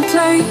warm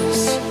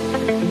place.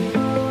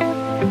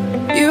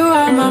 You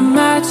are my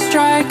mad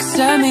strike,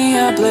 set me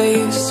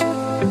ablaze.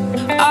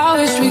 I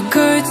wish we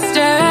could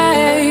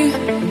stay,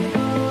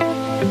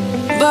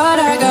 but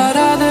I got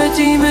other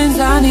demons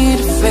I need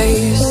to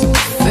face.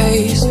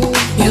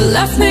 You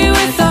left me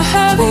with a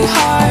heavy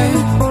heart.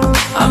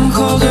 I'm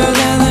colder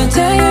than the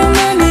day you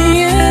met me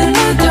in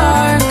the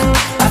dark.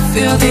 I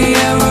feel the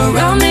air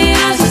around me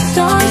as it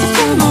starts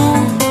to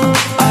move.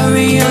 I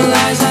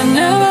realize I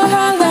never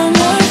had that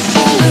much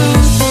to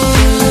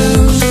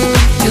lose.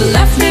 You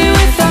left me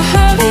with a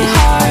heavy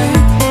heart.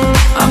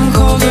 I'm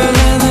colder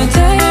than the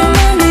day you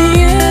met me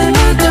in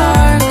the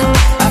dark.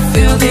 I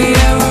feel the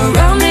air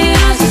around me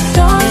as it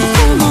starts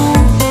to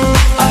move.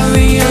 I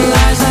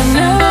realize I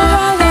never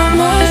had that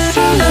much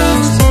to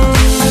lose.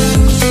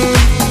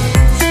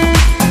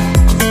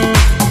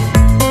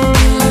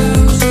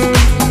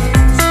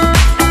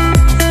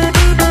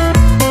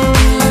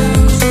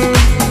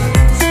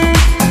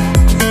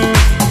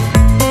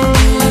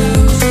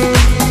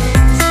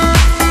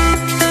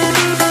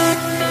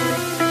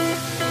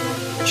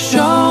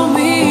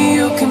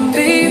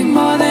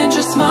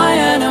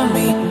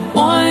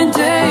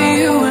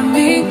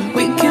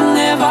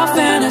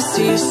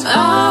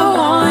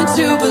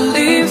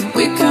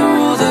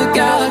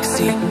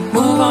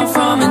 on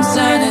from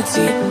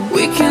insanity.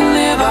 We can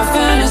live our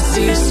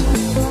fantasies.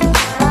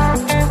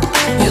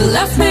 You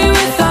left me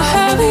with a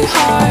heavy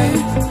heart.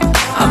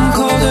 I'm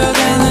colder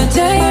than the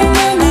day you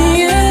met me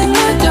in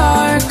the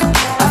dark.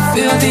 I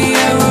feel the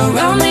air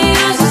around me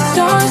as it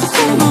starts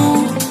to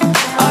move.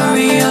 I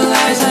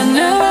realize I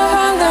never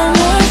had that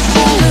much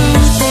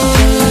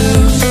to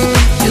lose.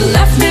 You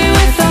left me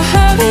with a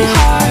heavy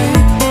heart.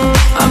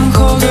 I'm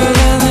colder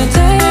than the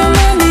day you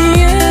met me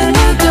in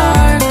the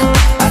dark.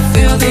 I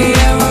feel the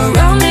air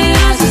around me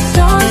as it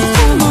starts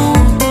to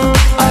move.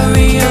 I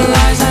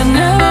realize I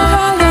never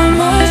had that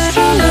much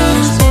to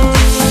lose.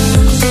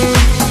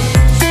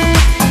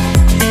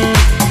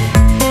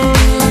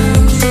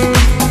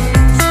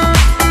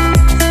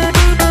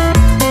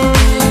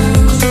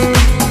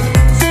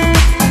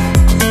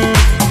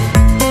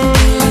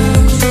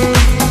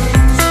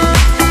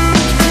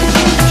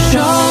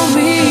 Show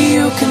me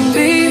you can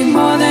be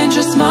more than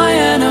just my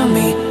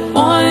enemy.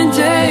 One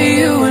day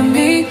you and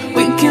me,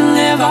 we can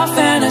live our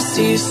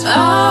fantasies.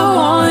 I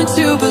want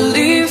to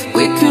believe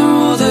we can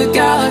rule the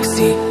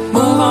galaxy.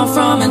 Move on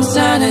from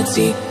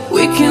insanity.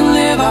 We can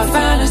live our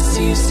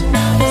fantasies.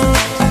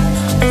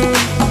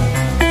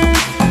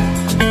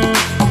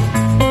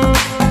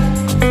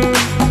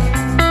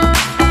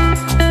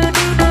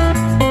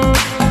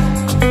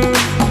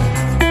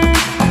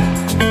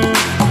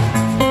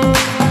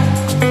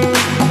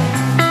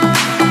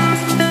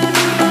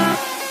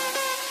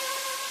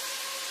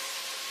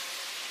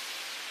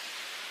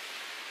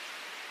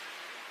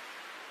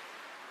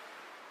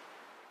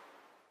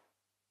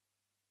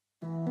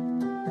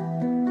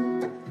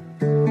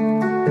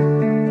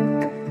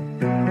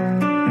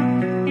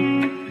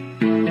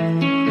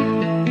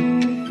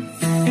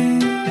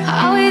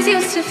 I always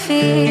used to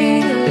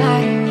feel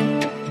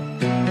like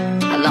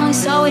a lonely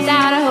soul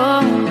without a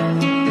home.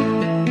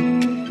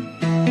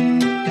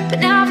 But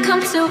now I've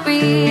come to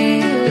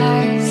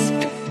realize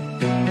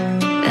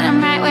that I'm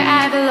right where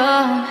I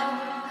belong.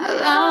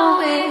 Alone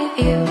with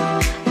you,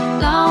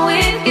 alone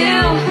with you,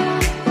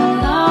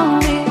 alone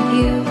with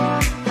you,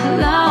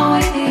 alone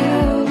with you,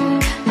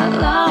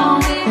 alone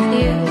with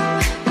you,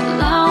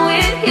 alone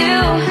with you,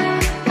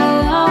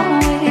 alone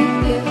with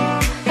you,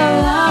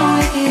 alone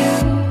with you,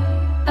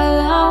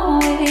 alone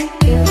with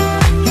you.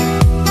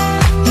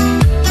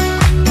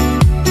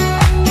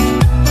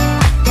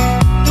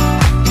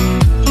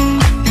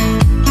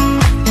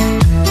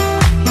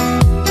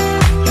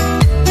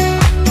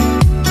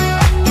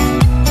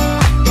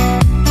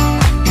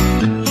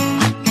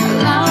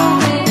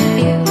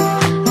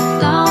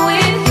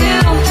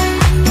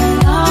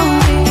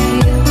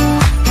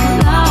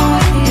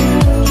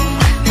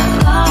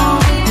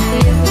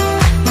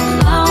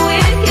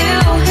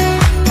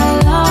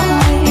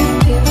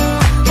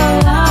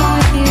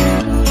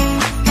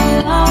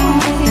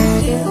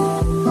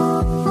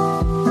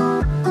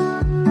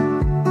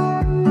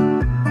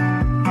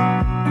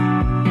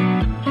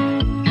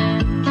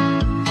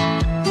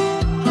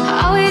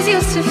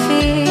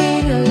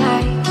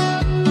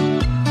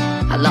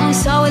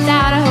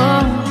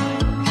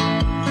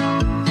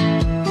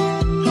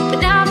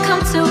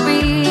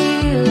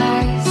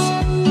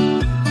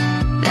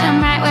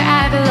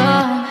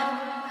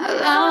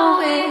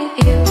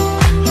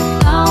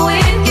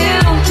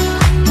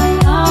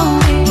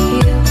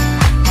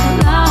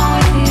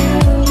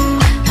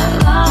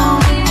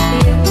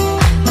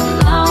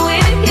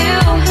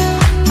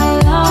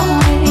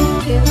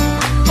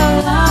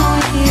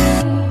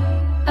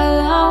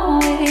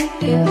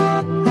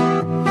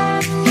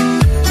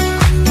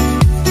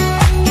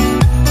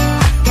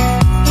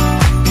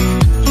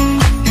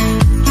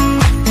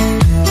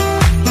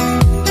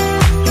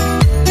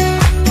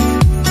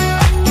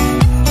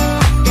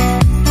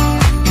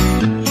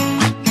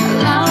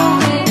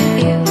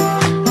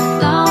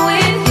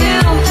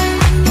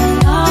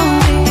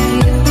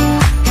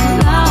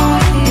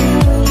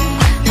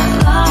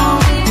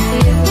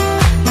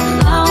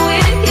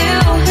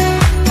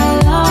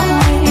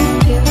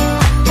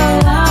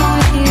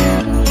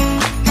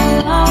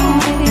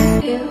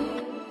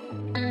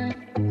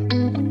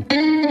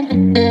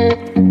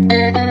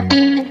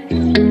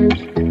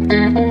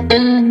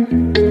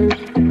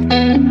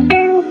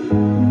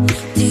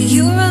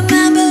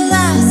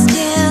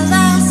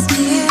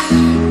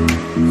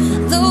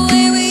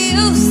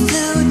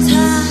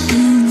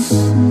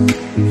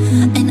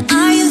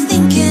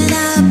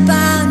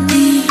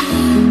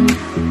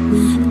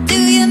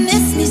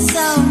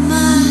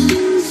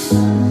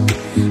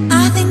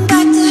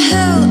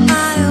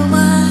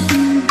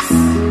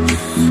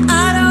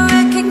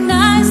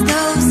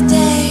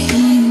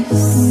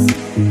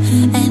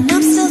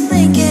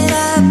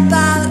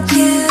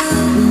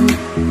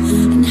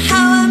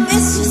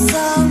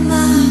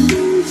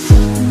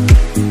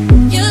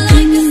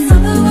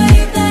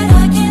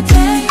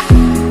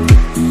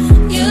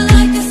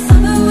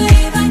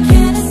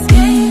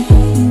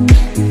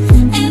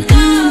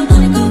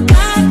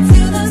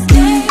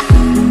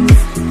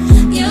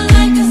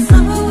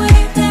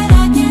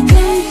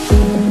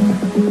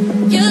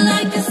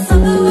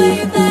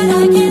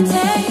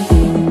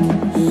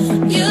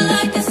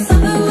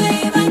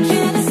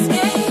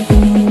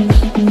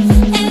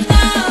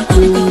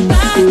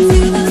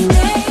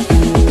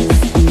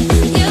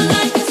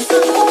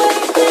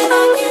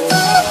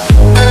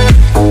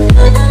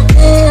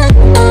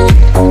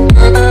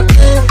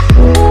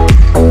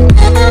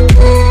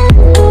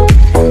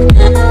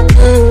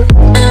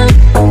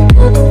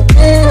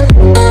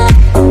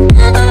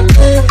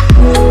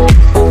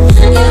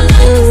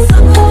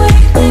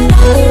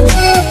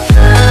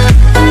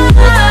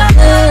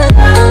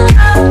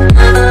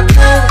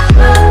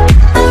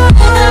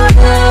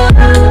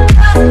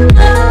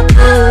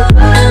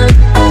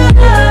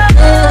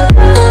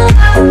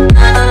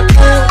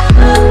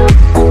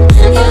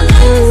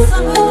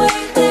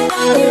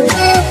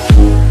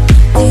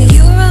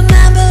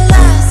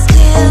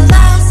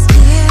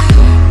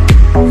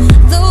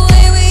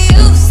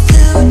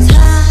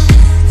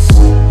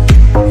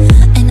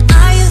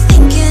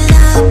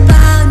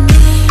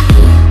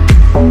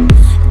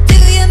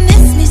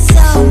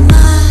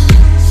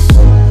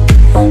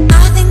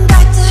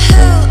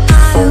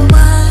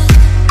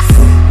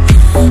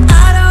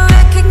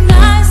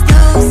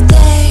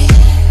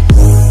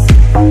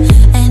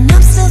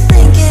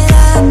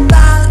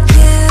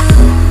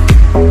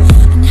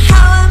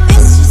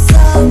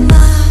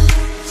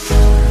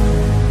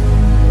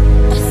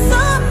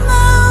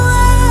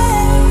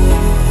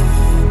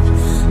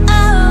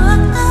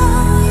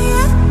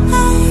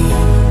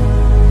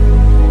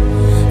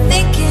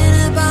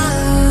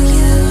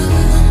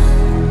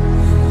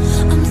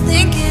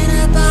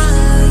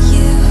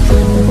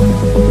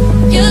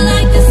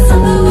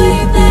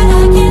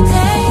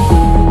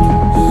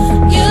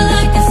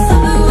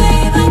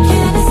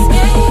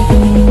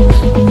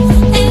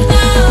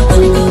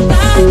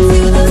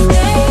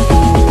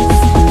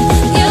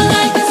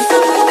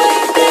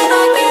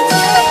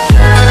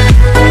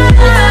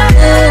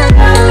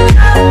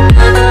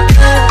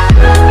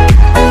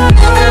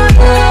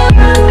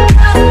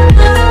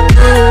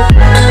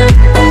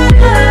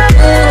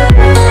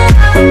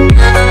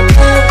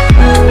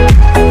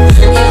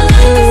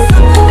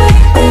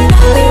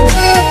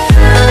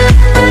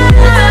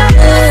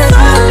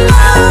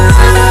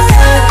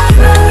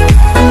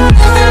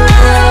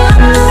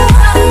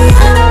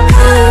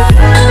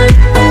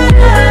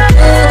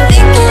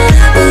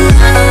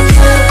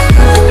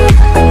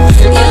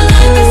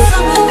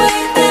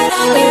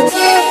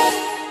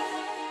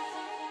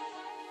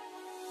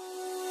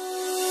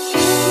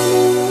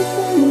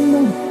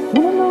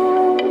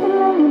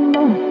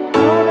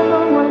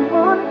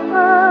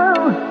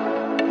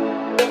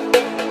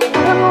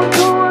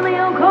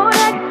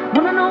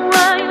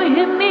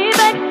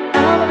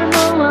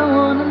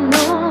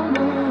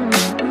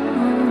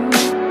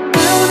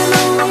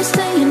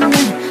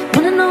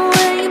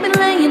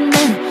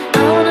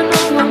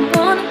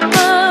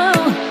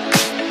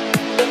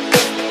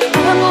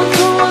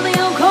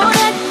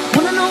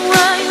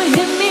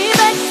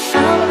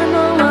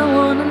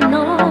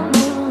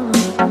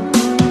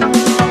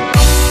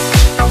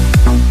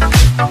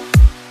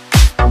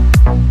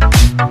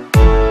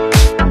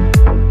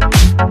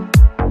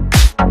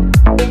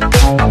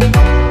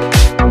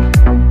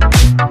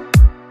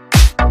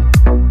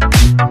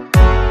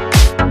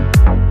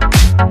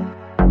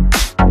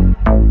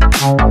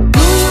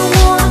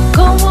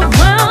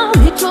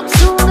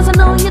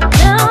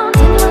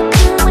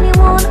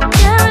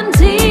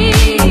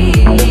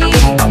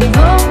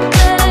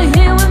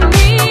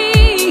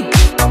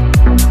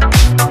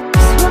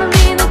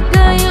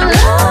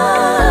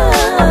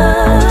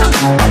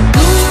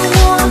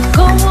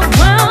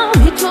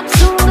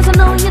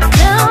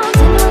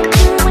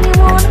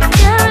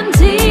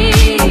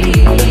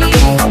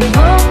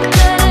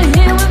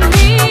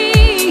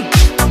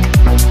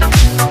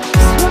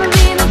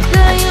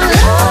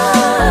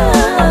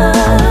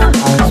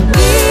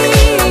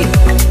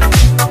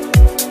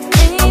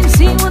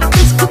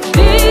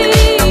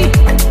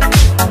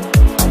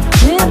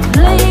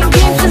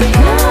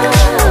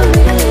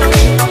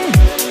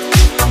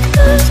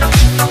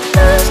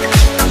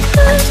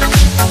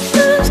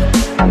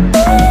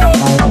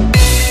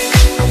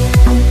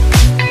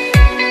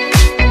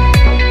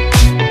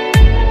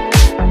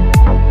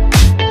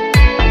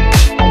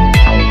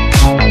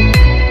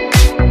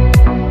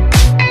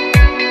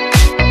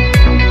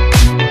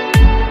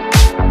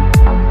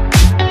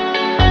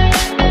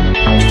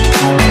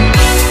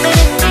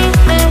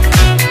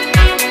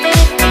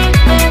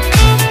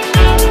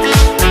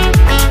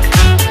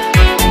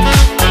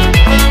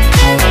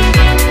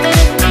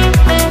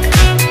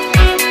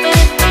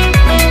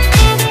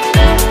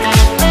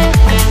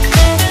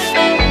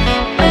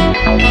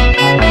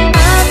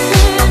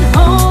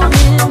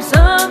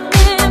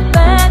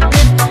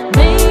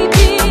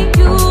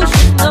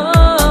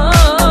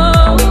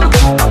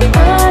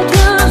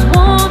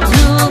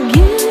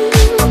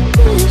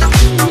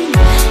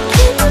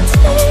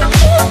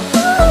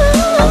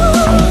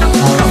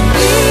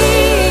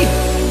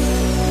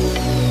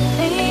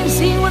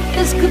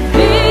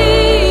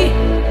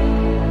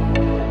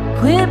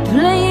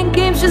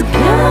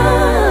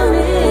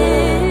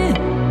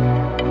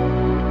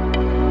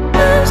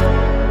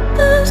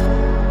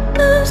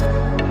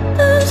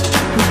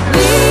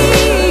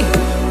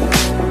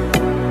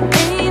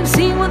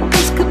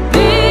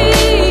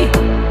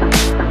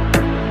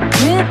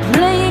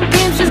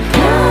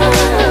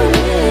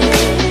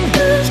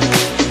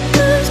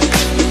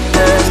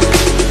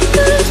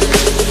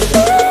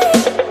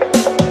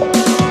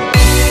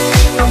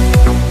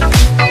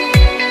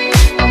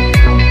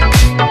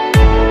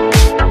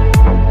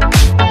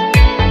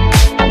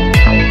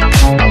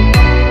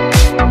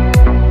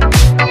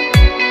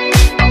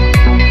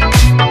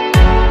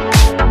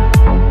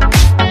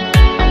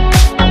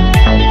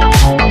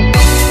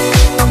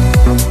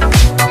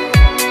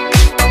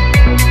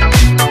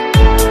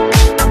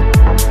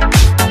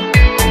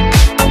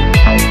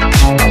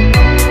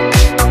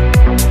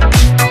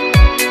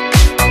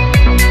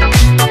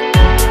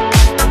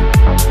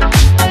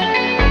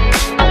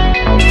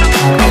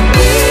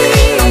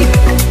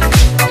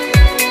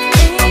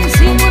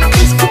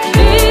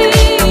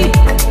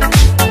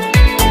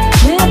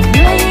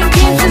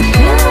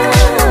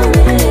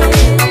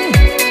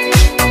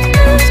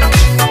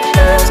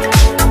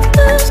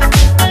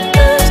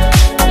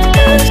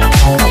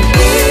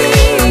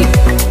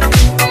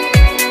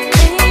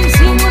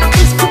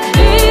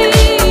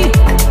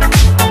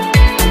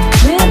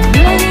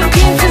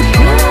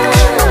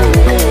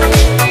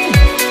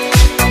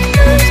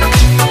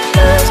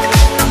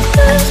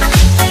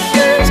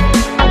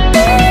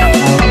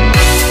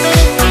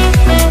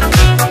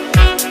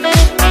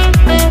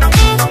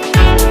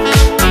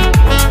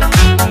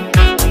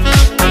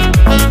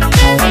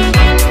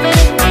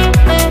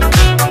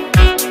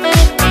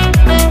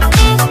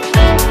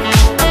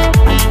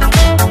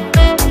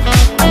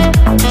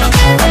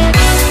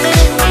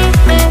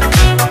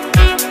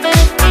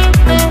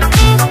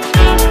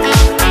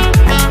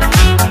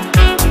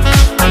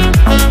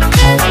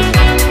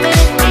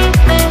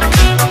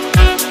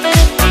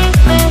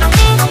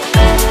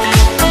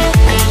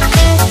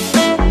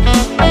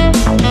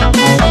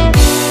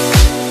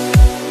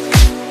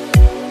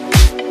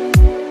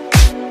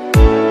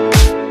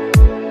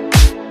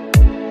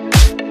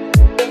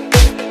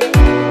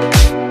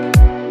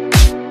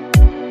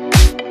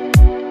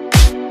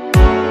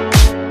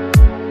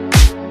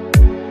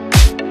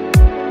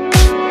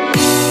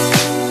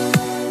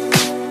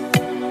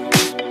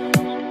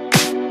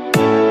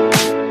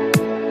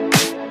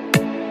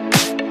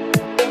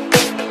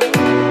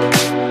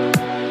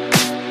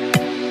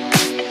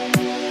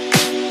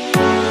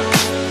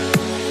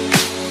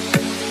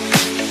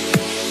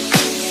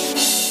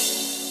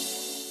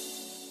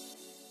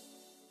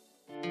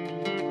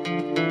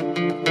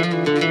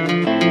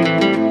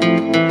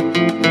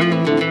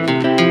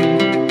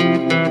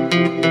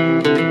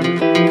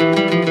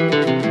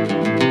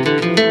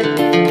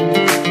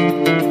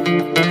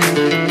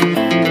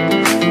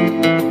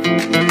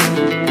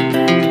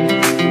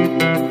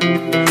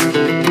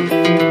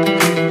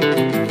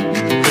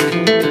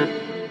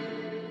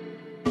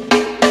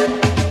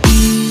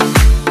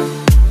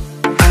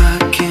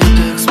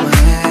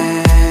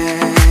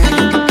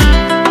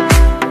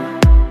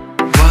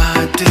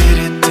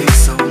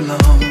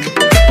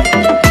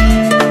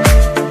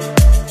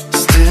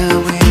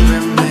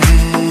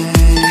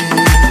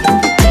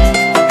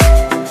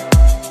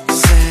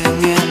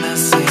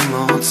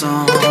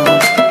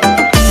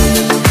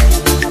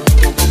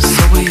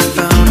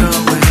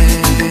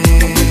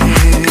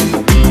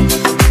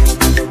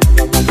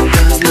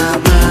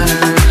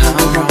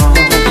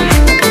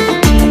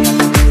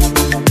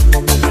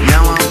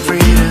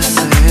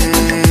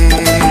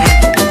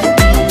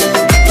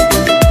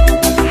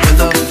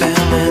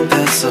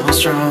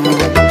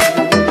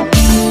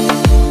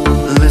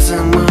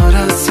 Listen what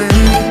I say,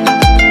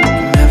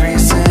 and every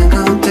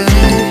single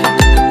day,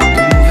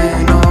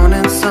 moving on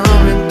and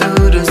soaring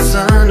through the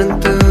sun and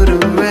through the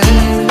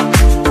rain.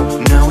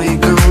 Now we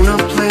gonna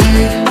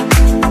play,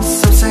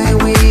 some say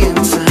we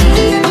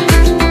insane.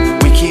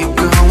 We keep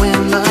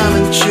going,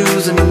 loving,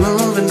 choosing,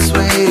 moving,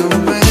 sway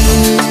away.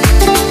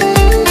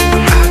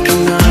 I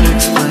cannot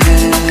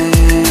explain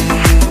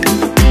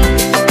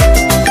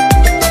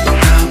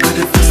how good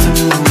it feels to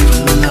move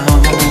alone.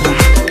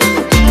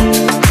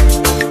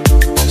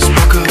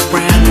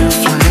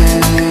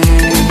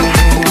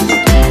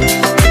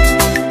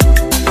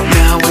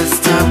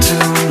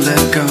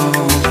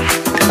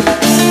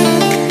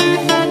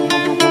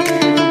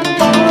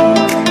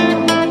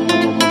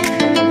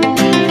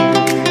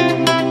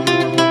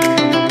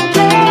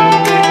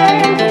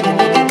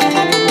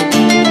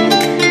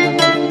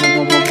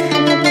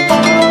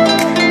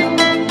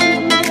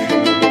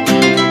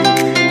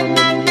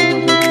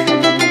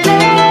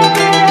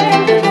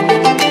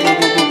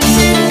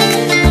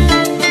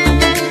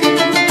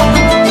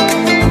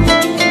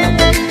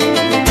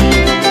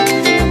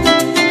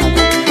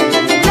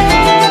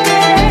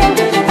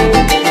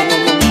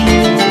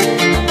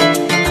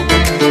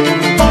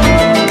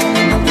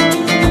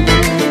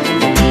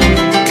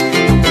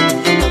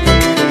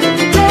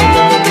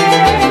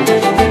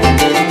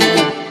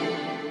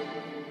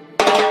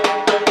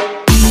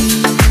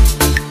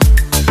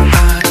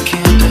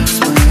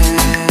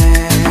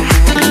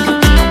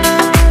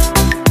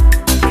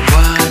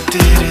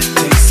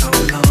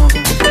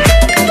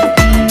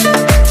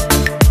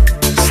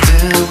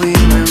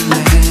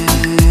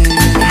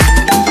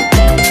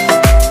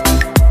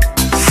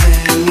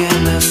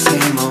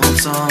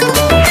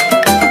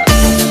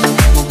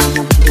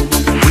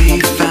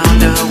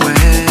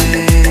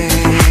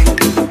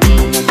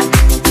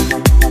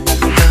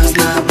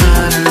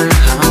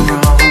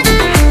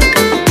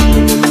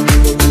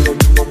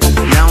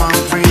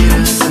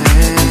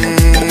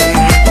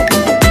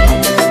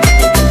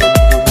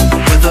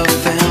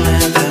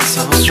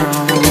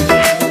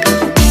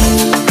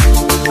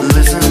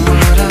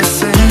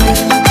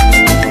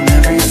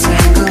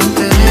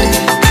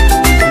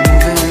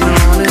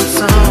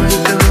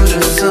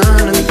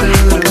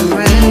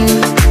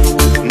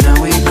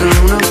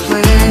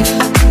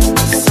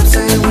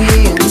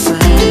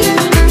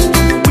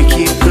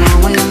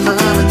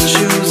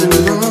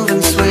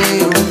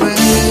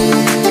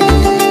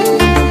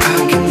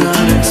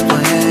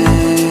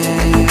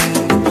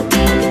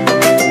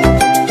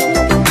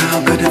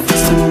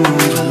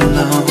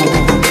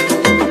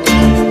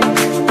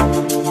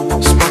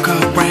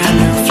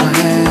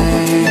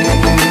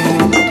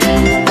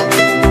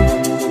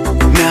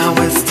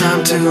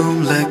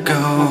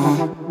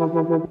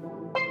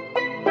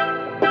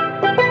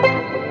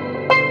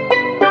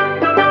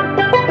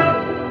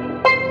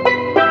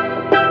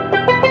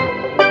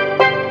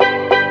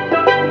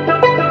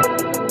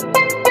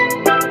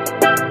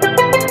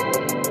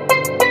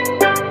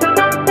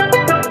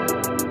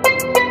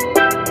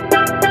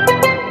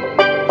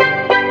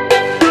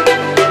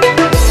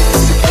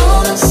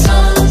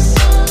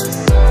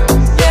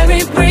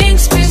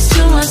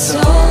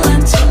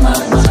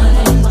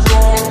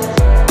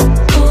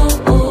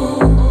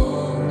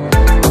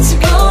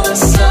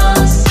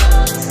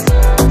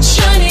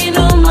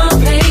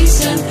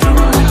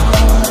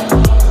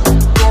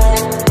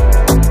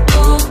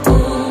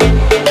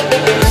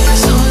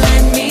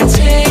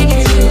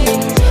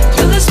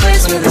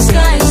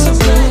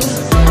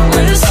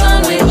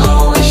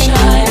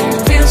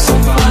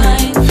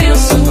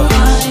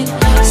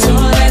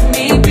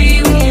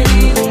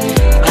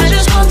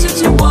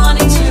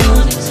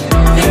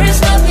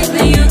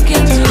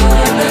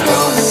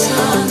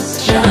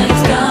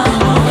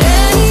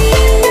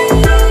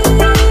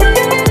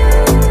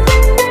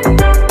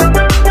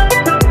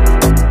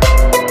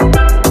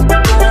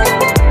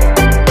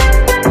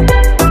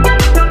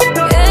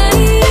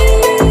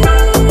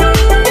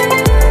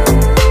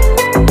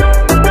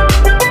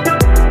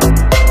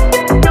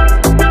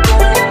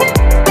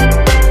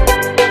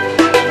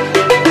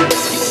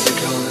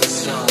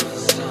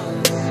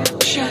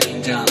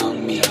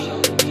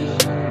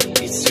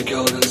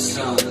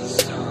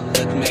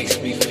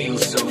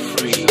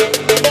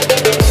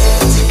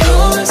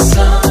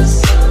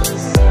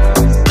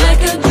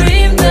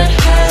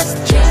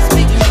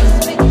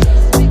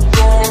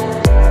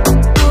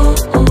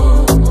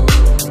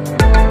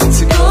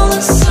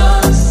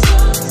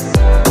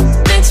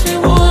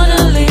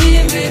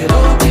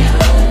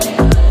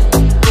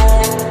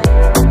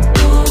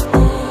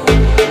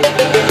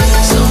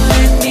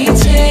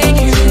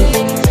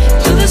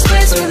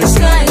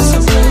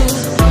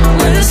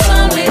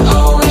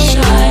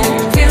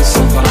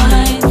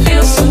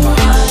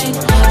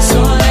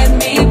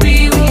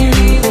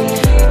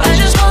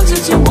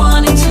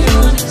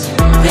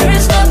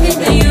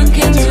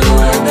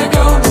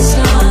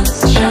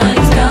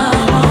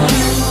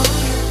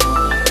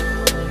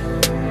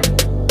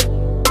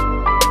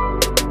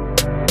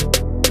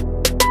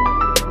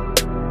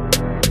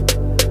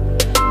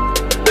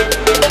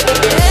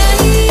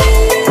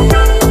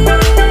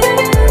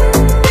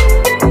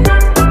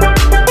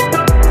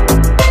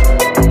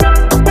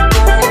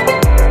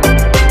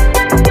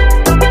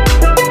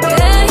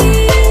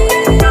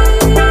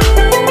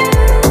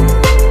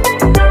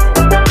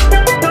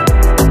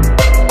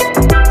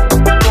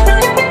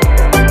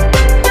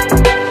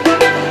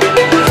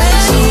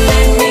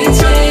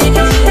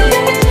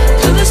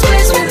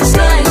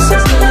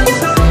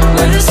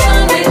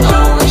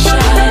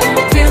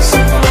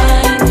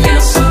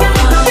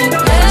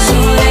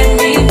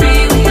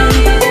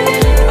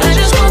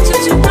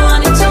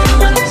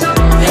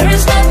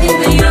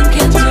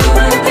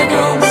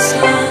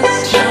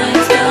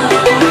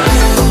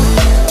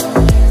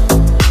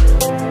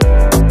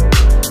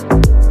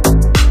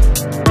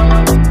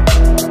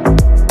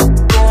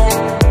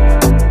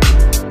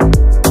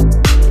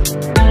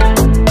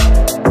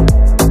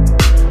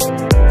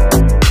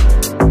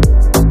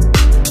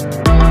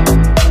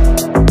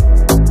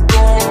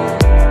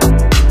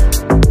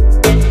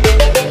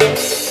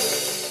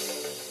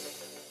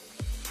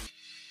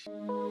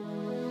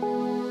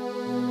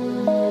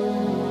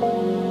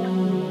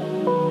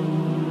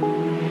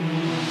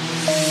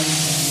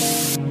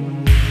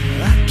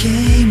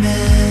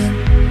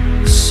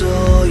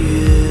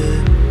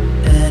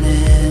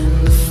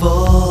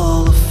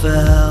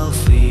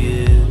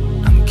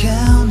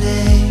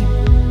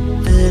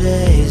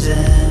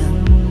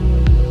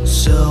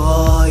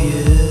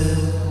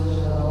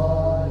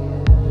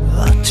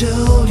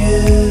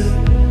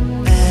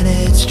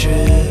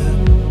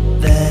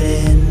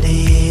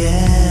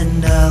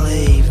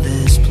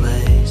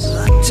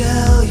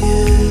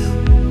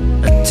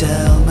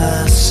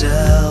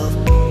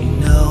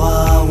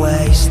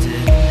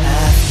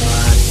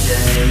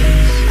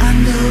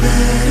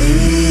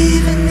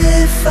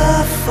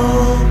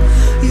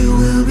 you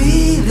will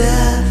be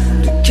there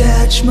to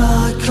catch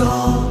my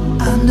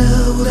call. I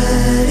know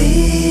that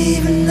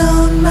even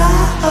on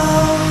my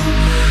own,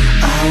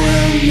 I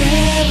will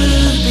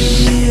never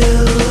be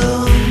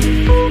alone.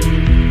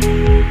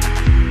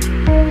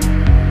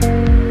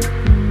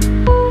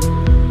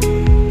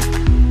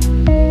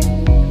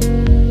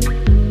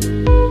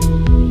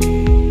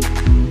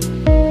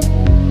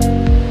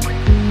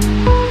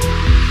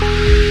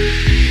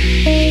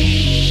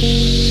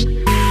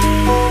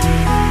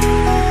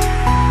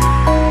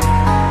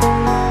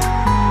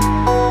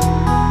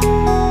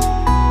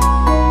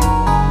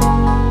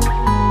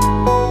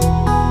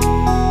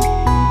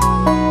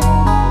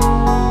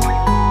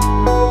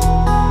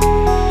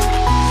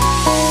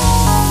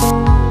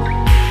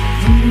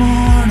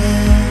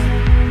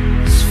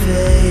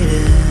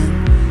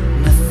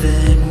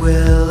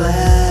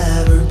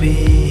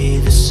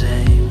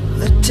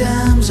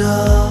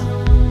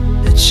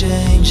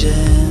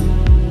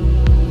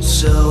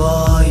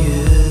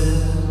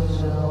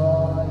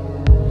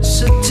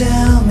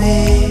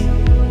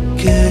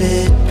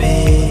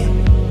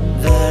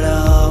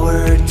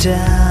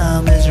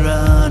 Time is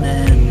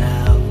running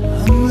out.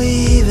 I'm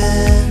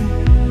leaving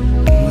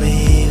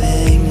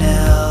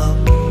now.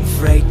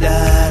 Afraid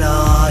that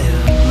I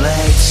am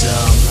late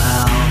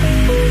somehow.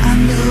 I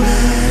know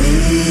that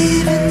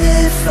even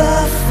if I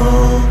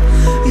fall,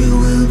 you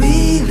will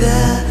be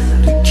there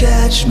to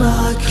catch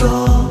my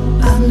call.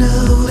 I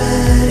know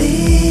that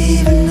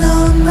even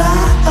on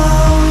my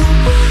own,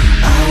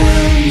 I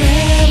will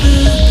never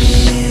be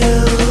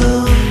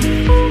alone.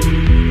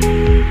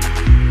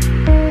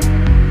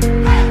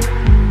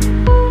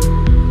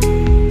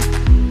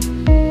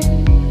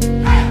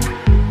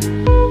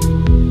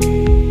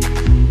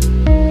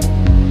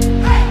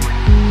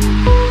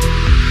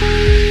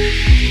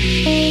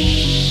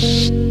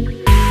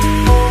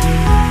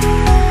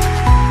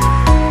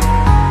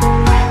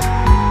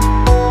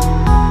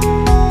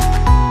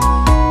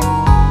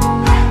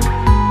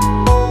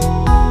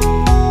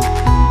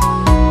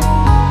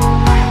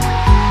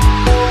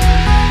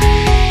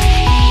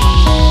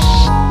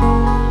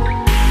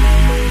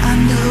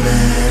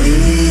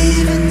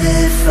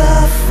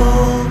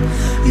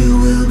 You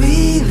will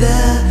be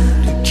there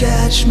to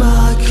catch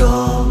my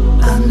call.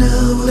 I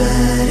know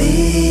that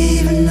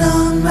even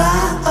on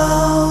my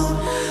own,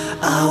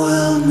 I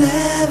will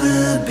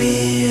never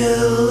be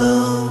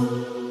alone.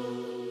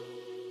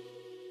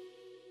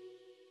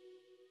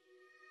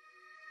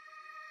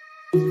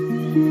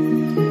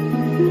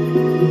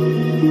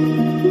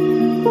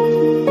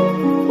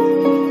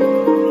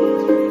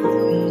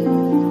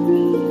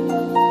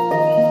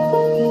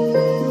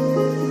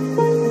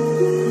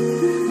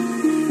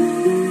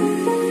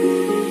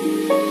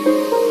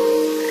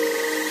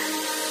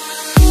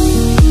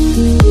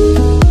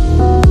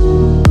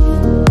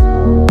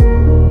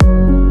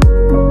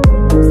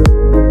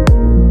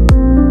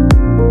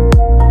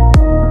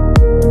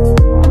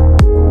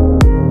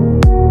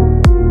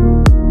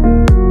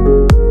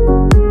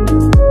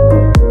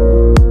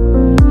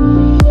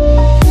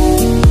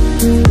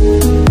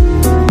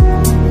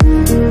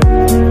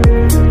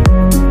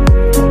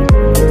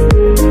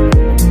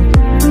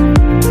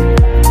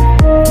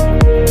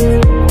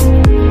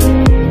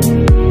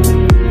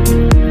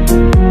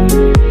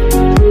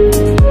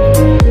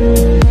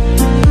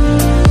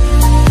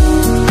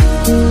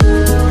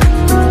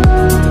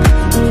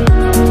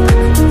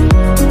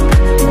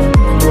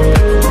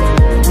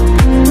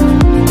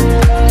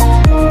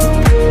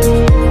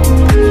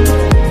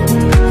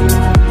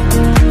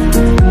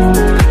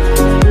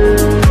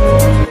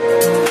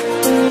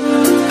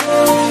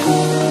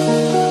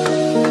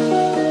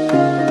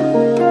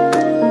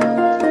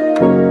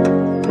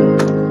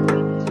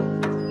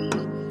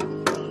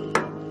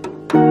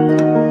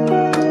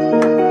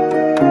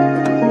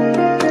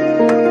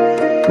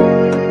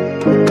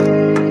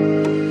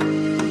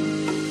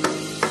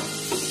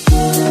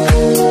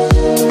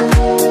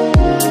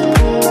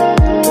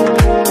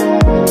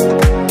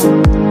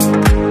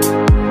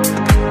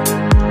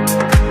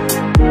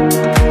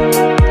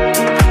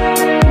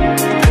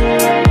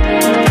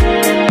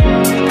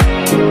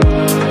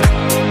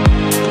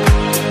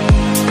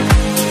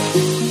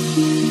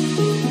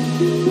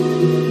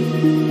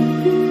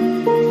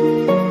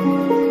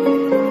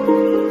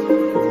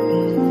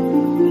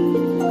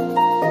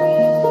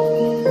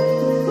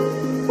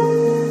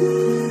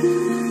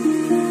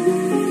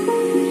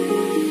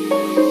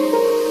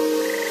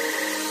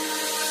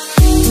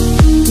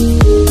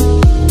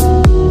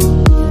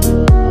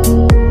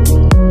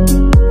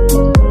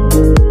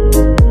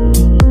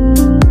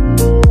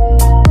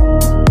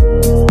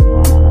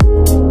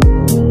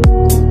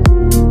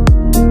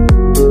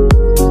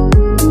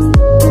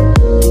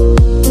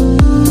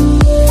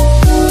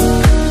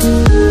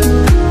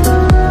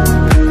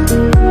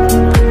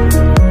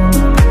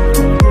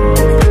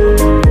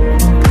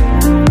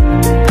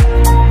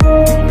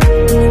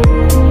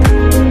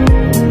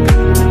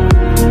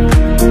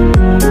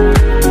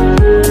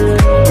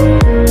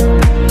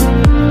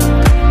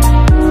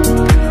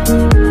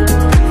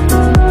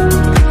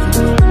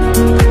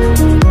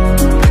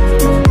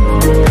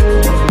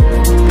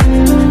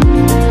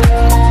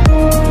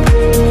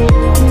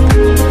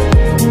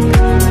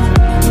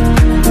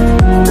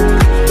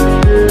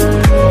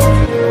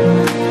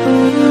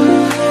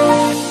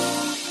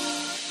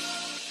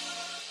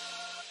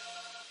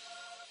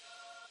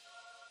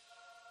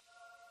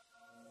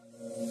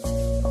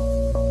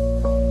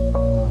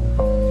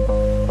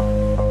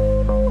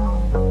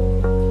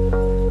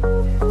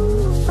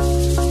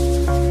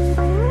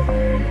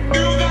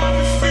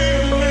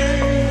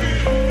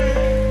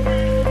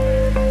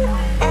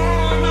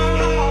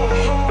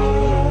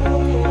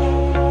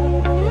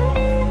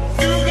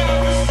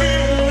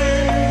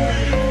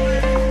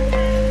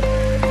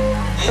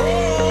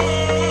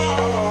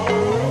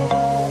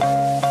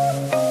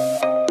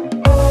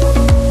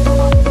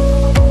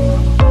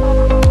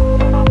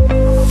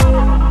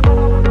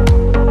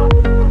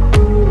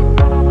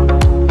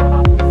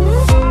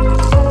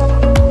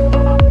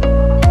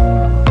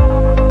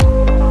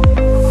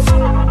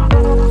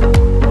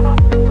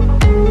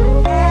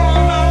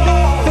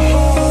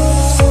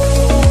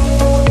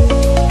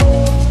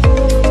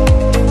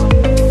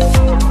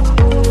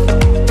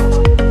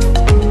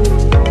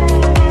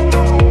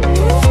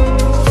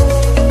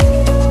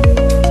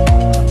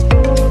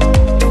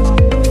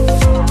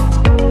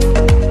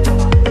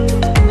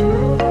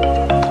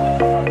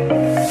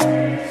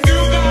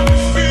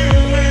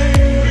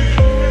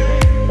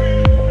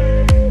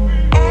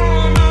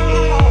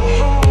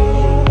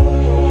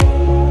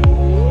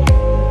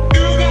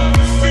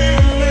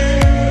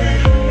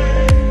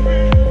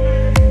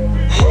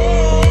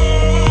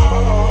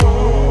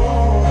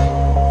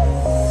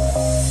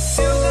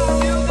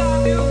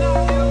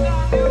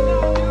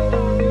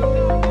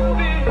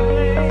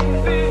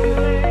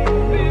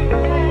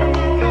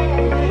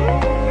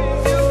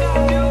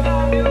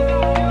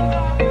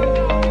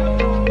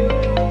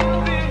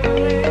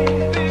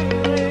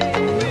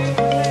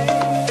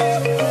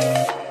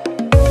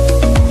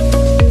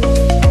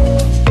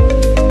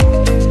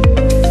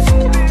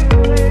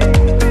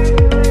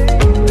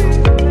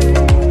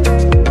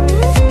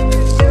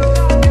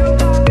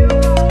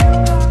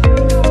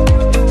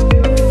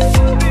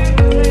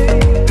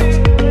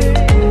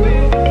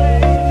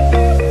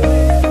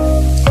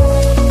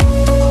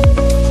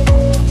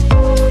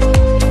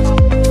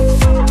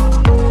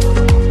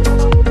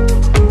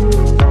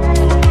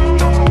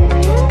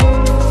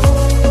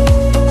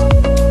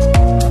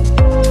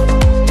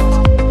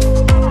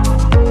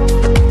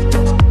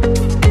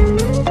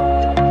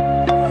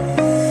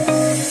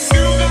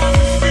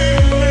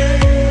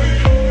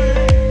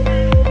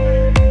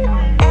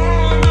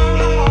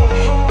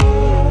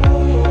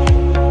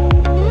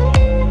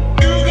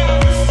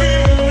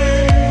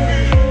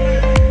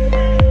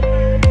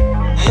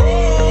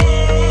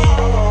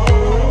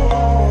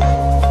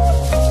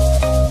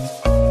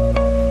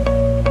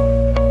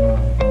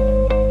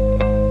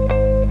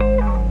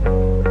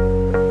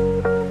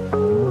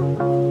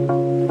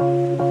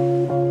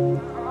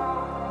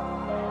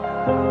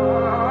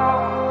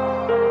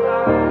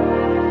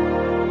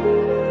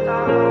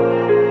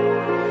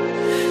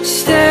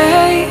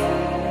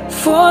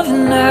 of the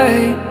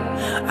night.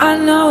 I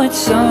know it's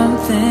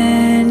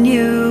something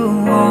you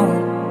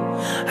won't.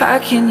 How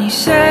can you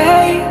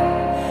say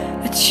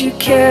that you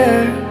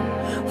care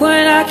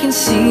when I can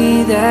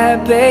see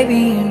that,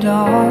 baby, you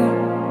don't?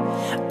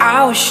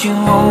 I wish you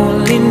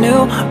only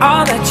knew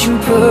all that you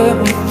put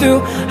me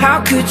through. How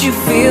could you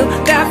feel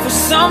that for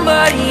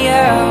somebody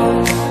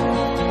else?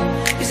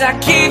 'Cause I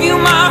gave you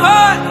my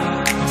heart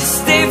to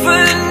stay for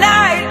the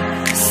night.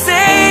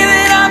 Say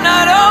that I'm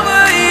not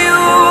over you.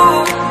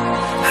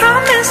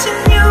 I'm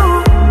missing you,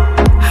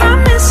 I'm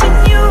missing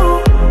you,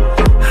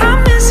 I'm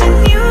missing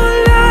you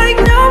like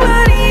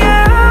nobody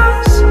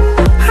else.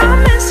 I'm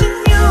missing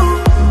you,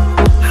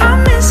 I'm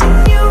missing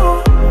you,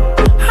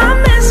 I'm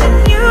missing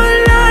you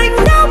like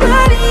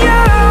nobody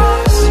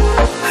else.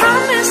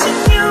 I'm missing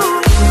you,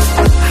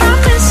 I'm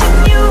missing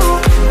you,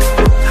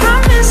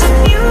 I'm missing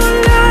you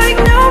like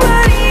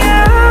nobody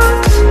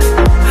else.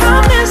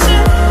 I'm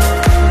missing,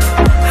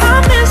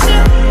 I'm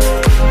missing,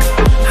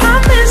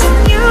 I'm missing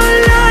you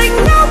like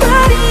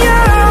nobody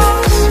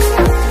else.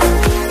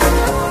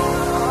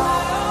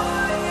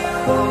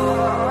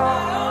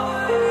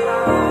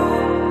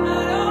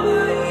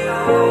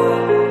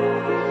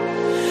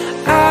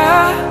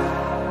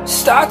 I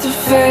start to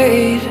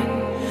fade.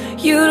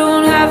 You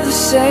don't have the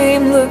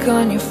same look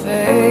on your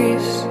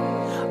face.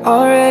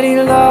 Already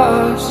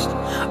lost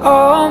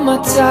all my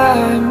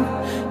time.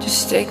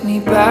 Just take me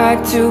back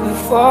to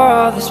before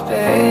all this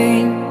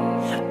pain.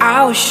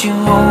 I wish you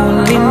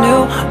only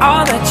knew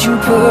all that you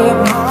put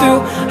me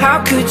through. How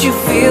could you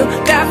feel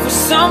that for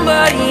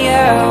somebody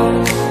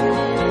else?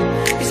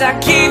 'Cause I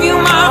gave you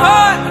my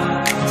heart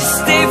to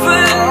stay for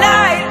the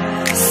night.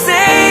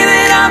 Say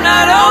that I'm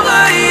not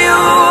over you.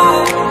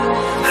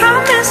 I'm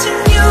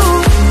missing you,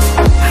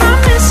 I'm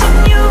missing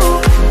you,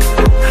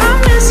 I'm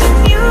missing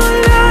you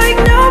like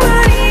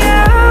nobody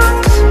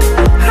else.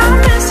 I'm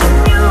missing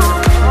you,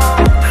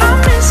 I'm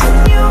missing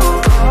you,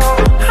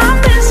 I'm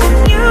missing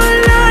you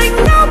like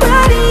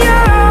nobody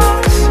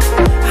else.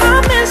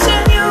 I'm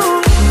missing you,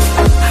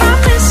 I'm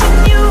missing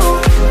you,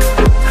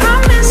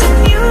 I'm missing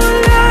you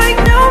like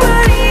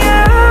nobody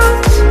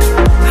else.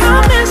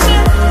 I'm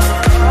missing,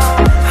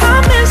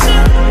 I'm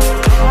missing,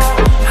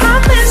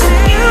 I'm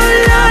missing you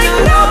like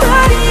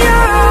nobody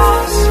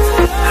else.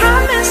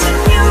 I'm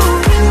missing you.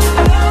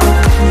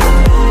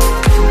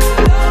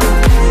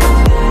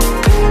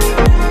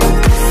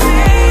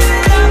 Say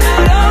that I'm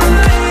not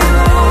over you.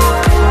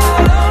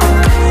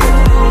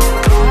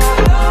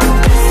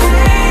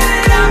 Say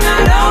that I'm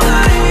not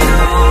over you.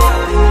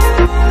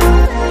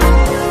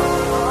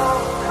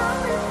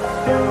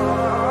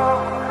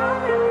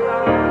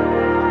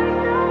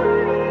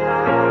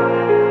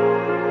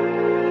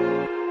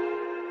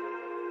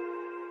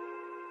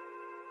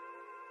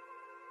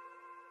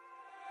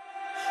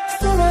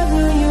 Thought I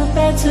knew you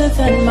better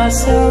than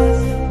myself.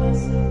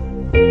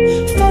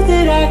 Thought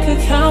that I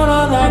could count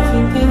on that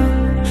you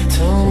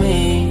to me.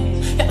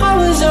 Yeah, I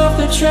was off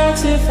the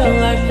tracks, it felt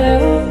like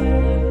hell.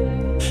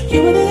 You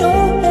were the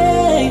old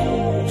way,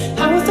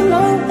 I was the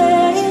long way.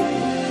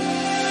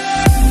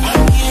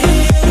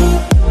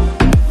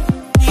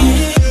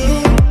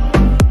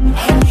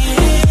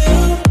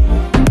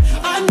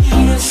 I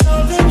needed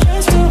something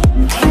just to.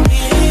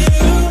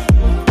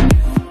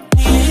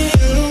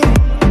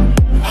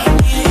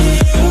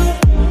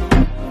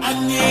 I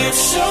need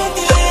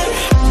something.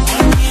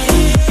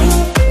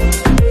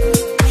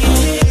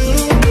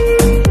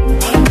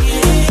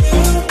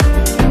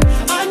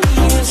 I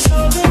need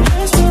something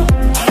just to.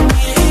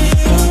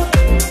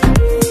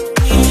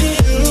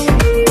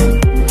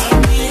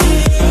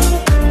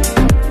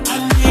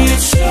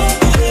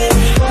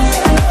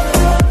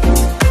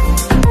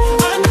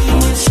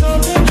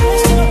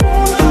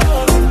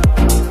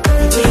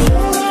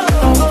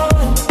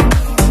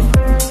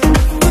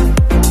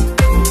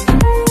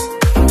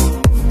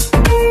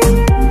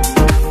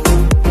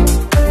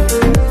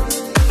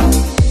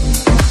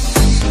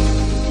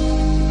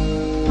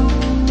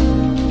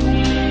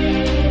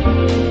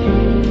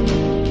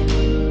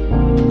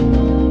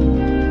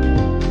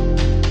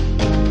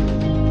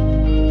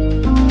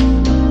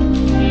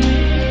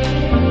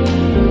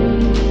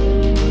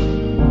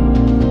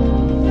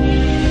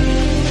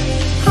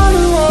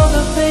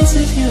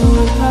 places you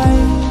would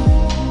hide.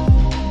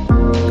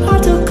 I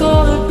took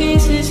all the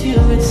pieces you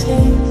would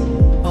say.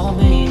 Oh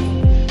me,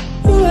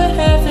 you were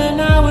heaven,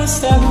 I was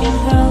stuck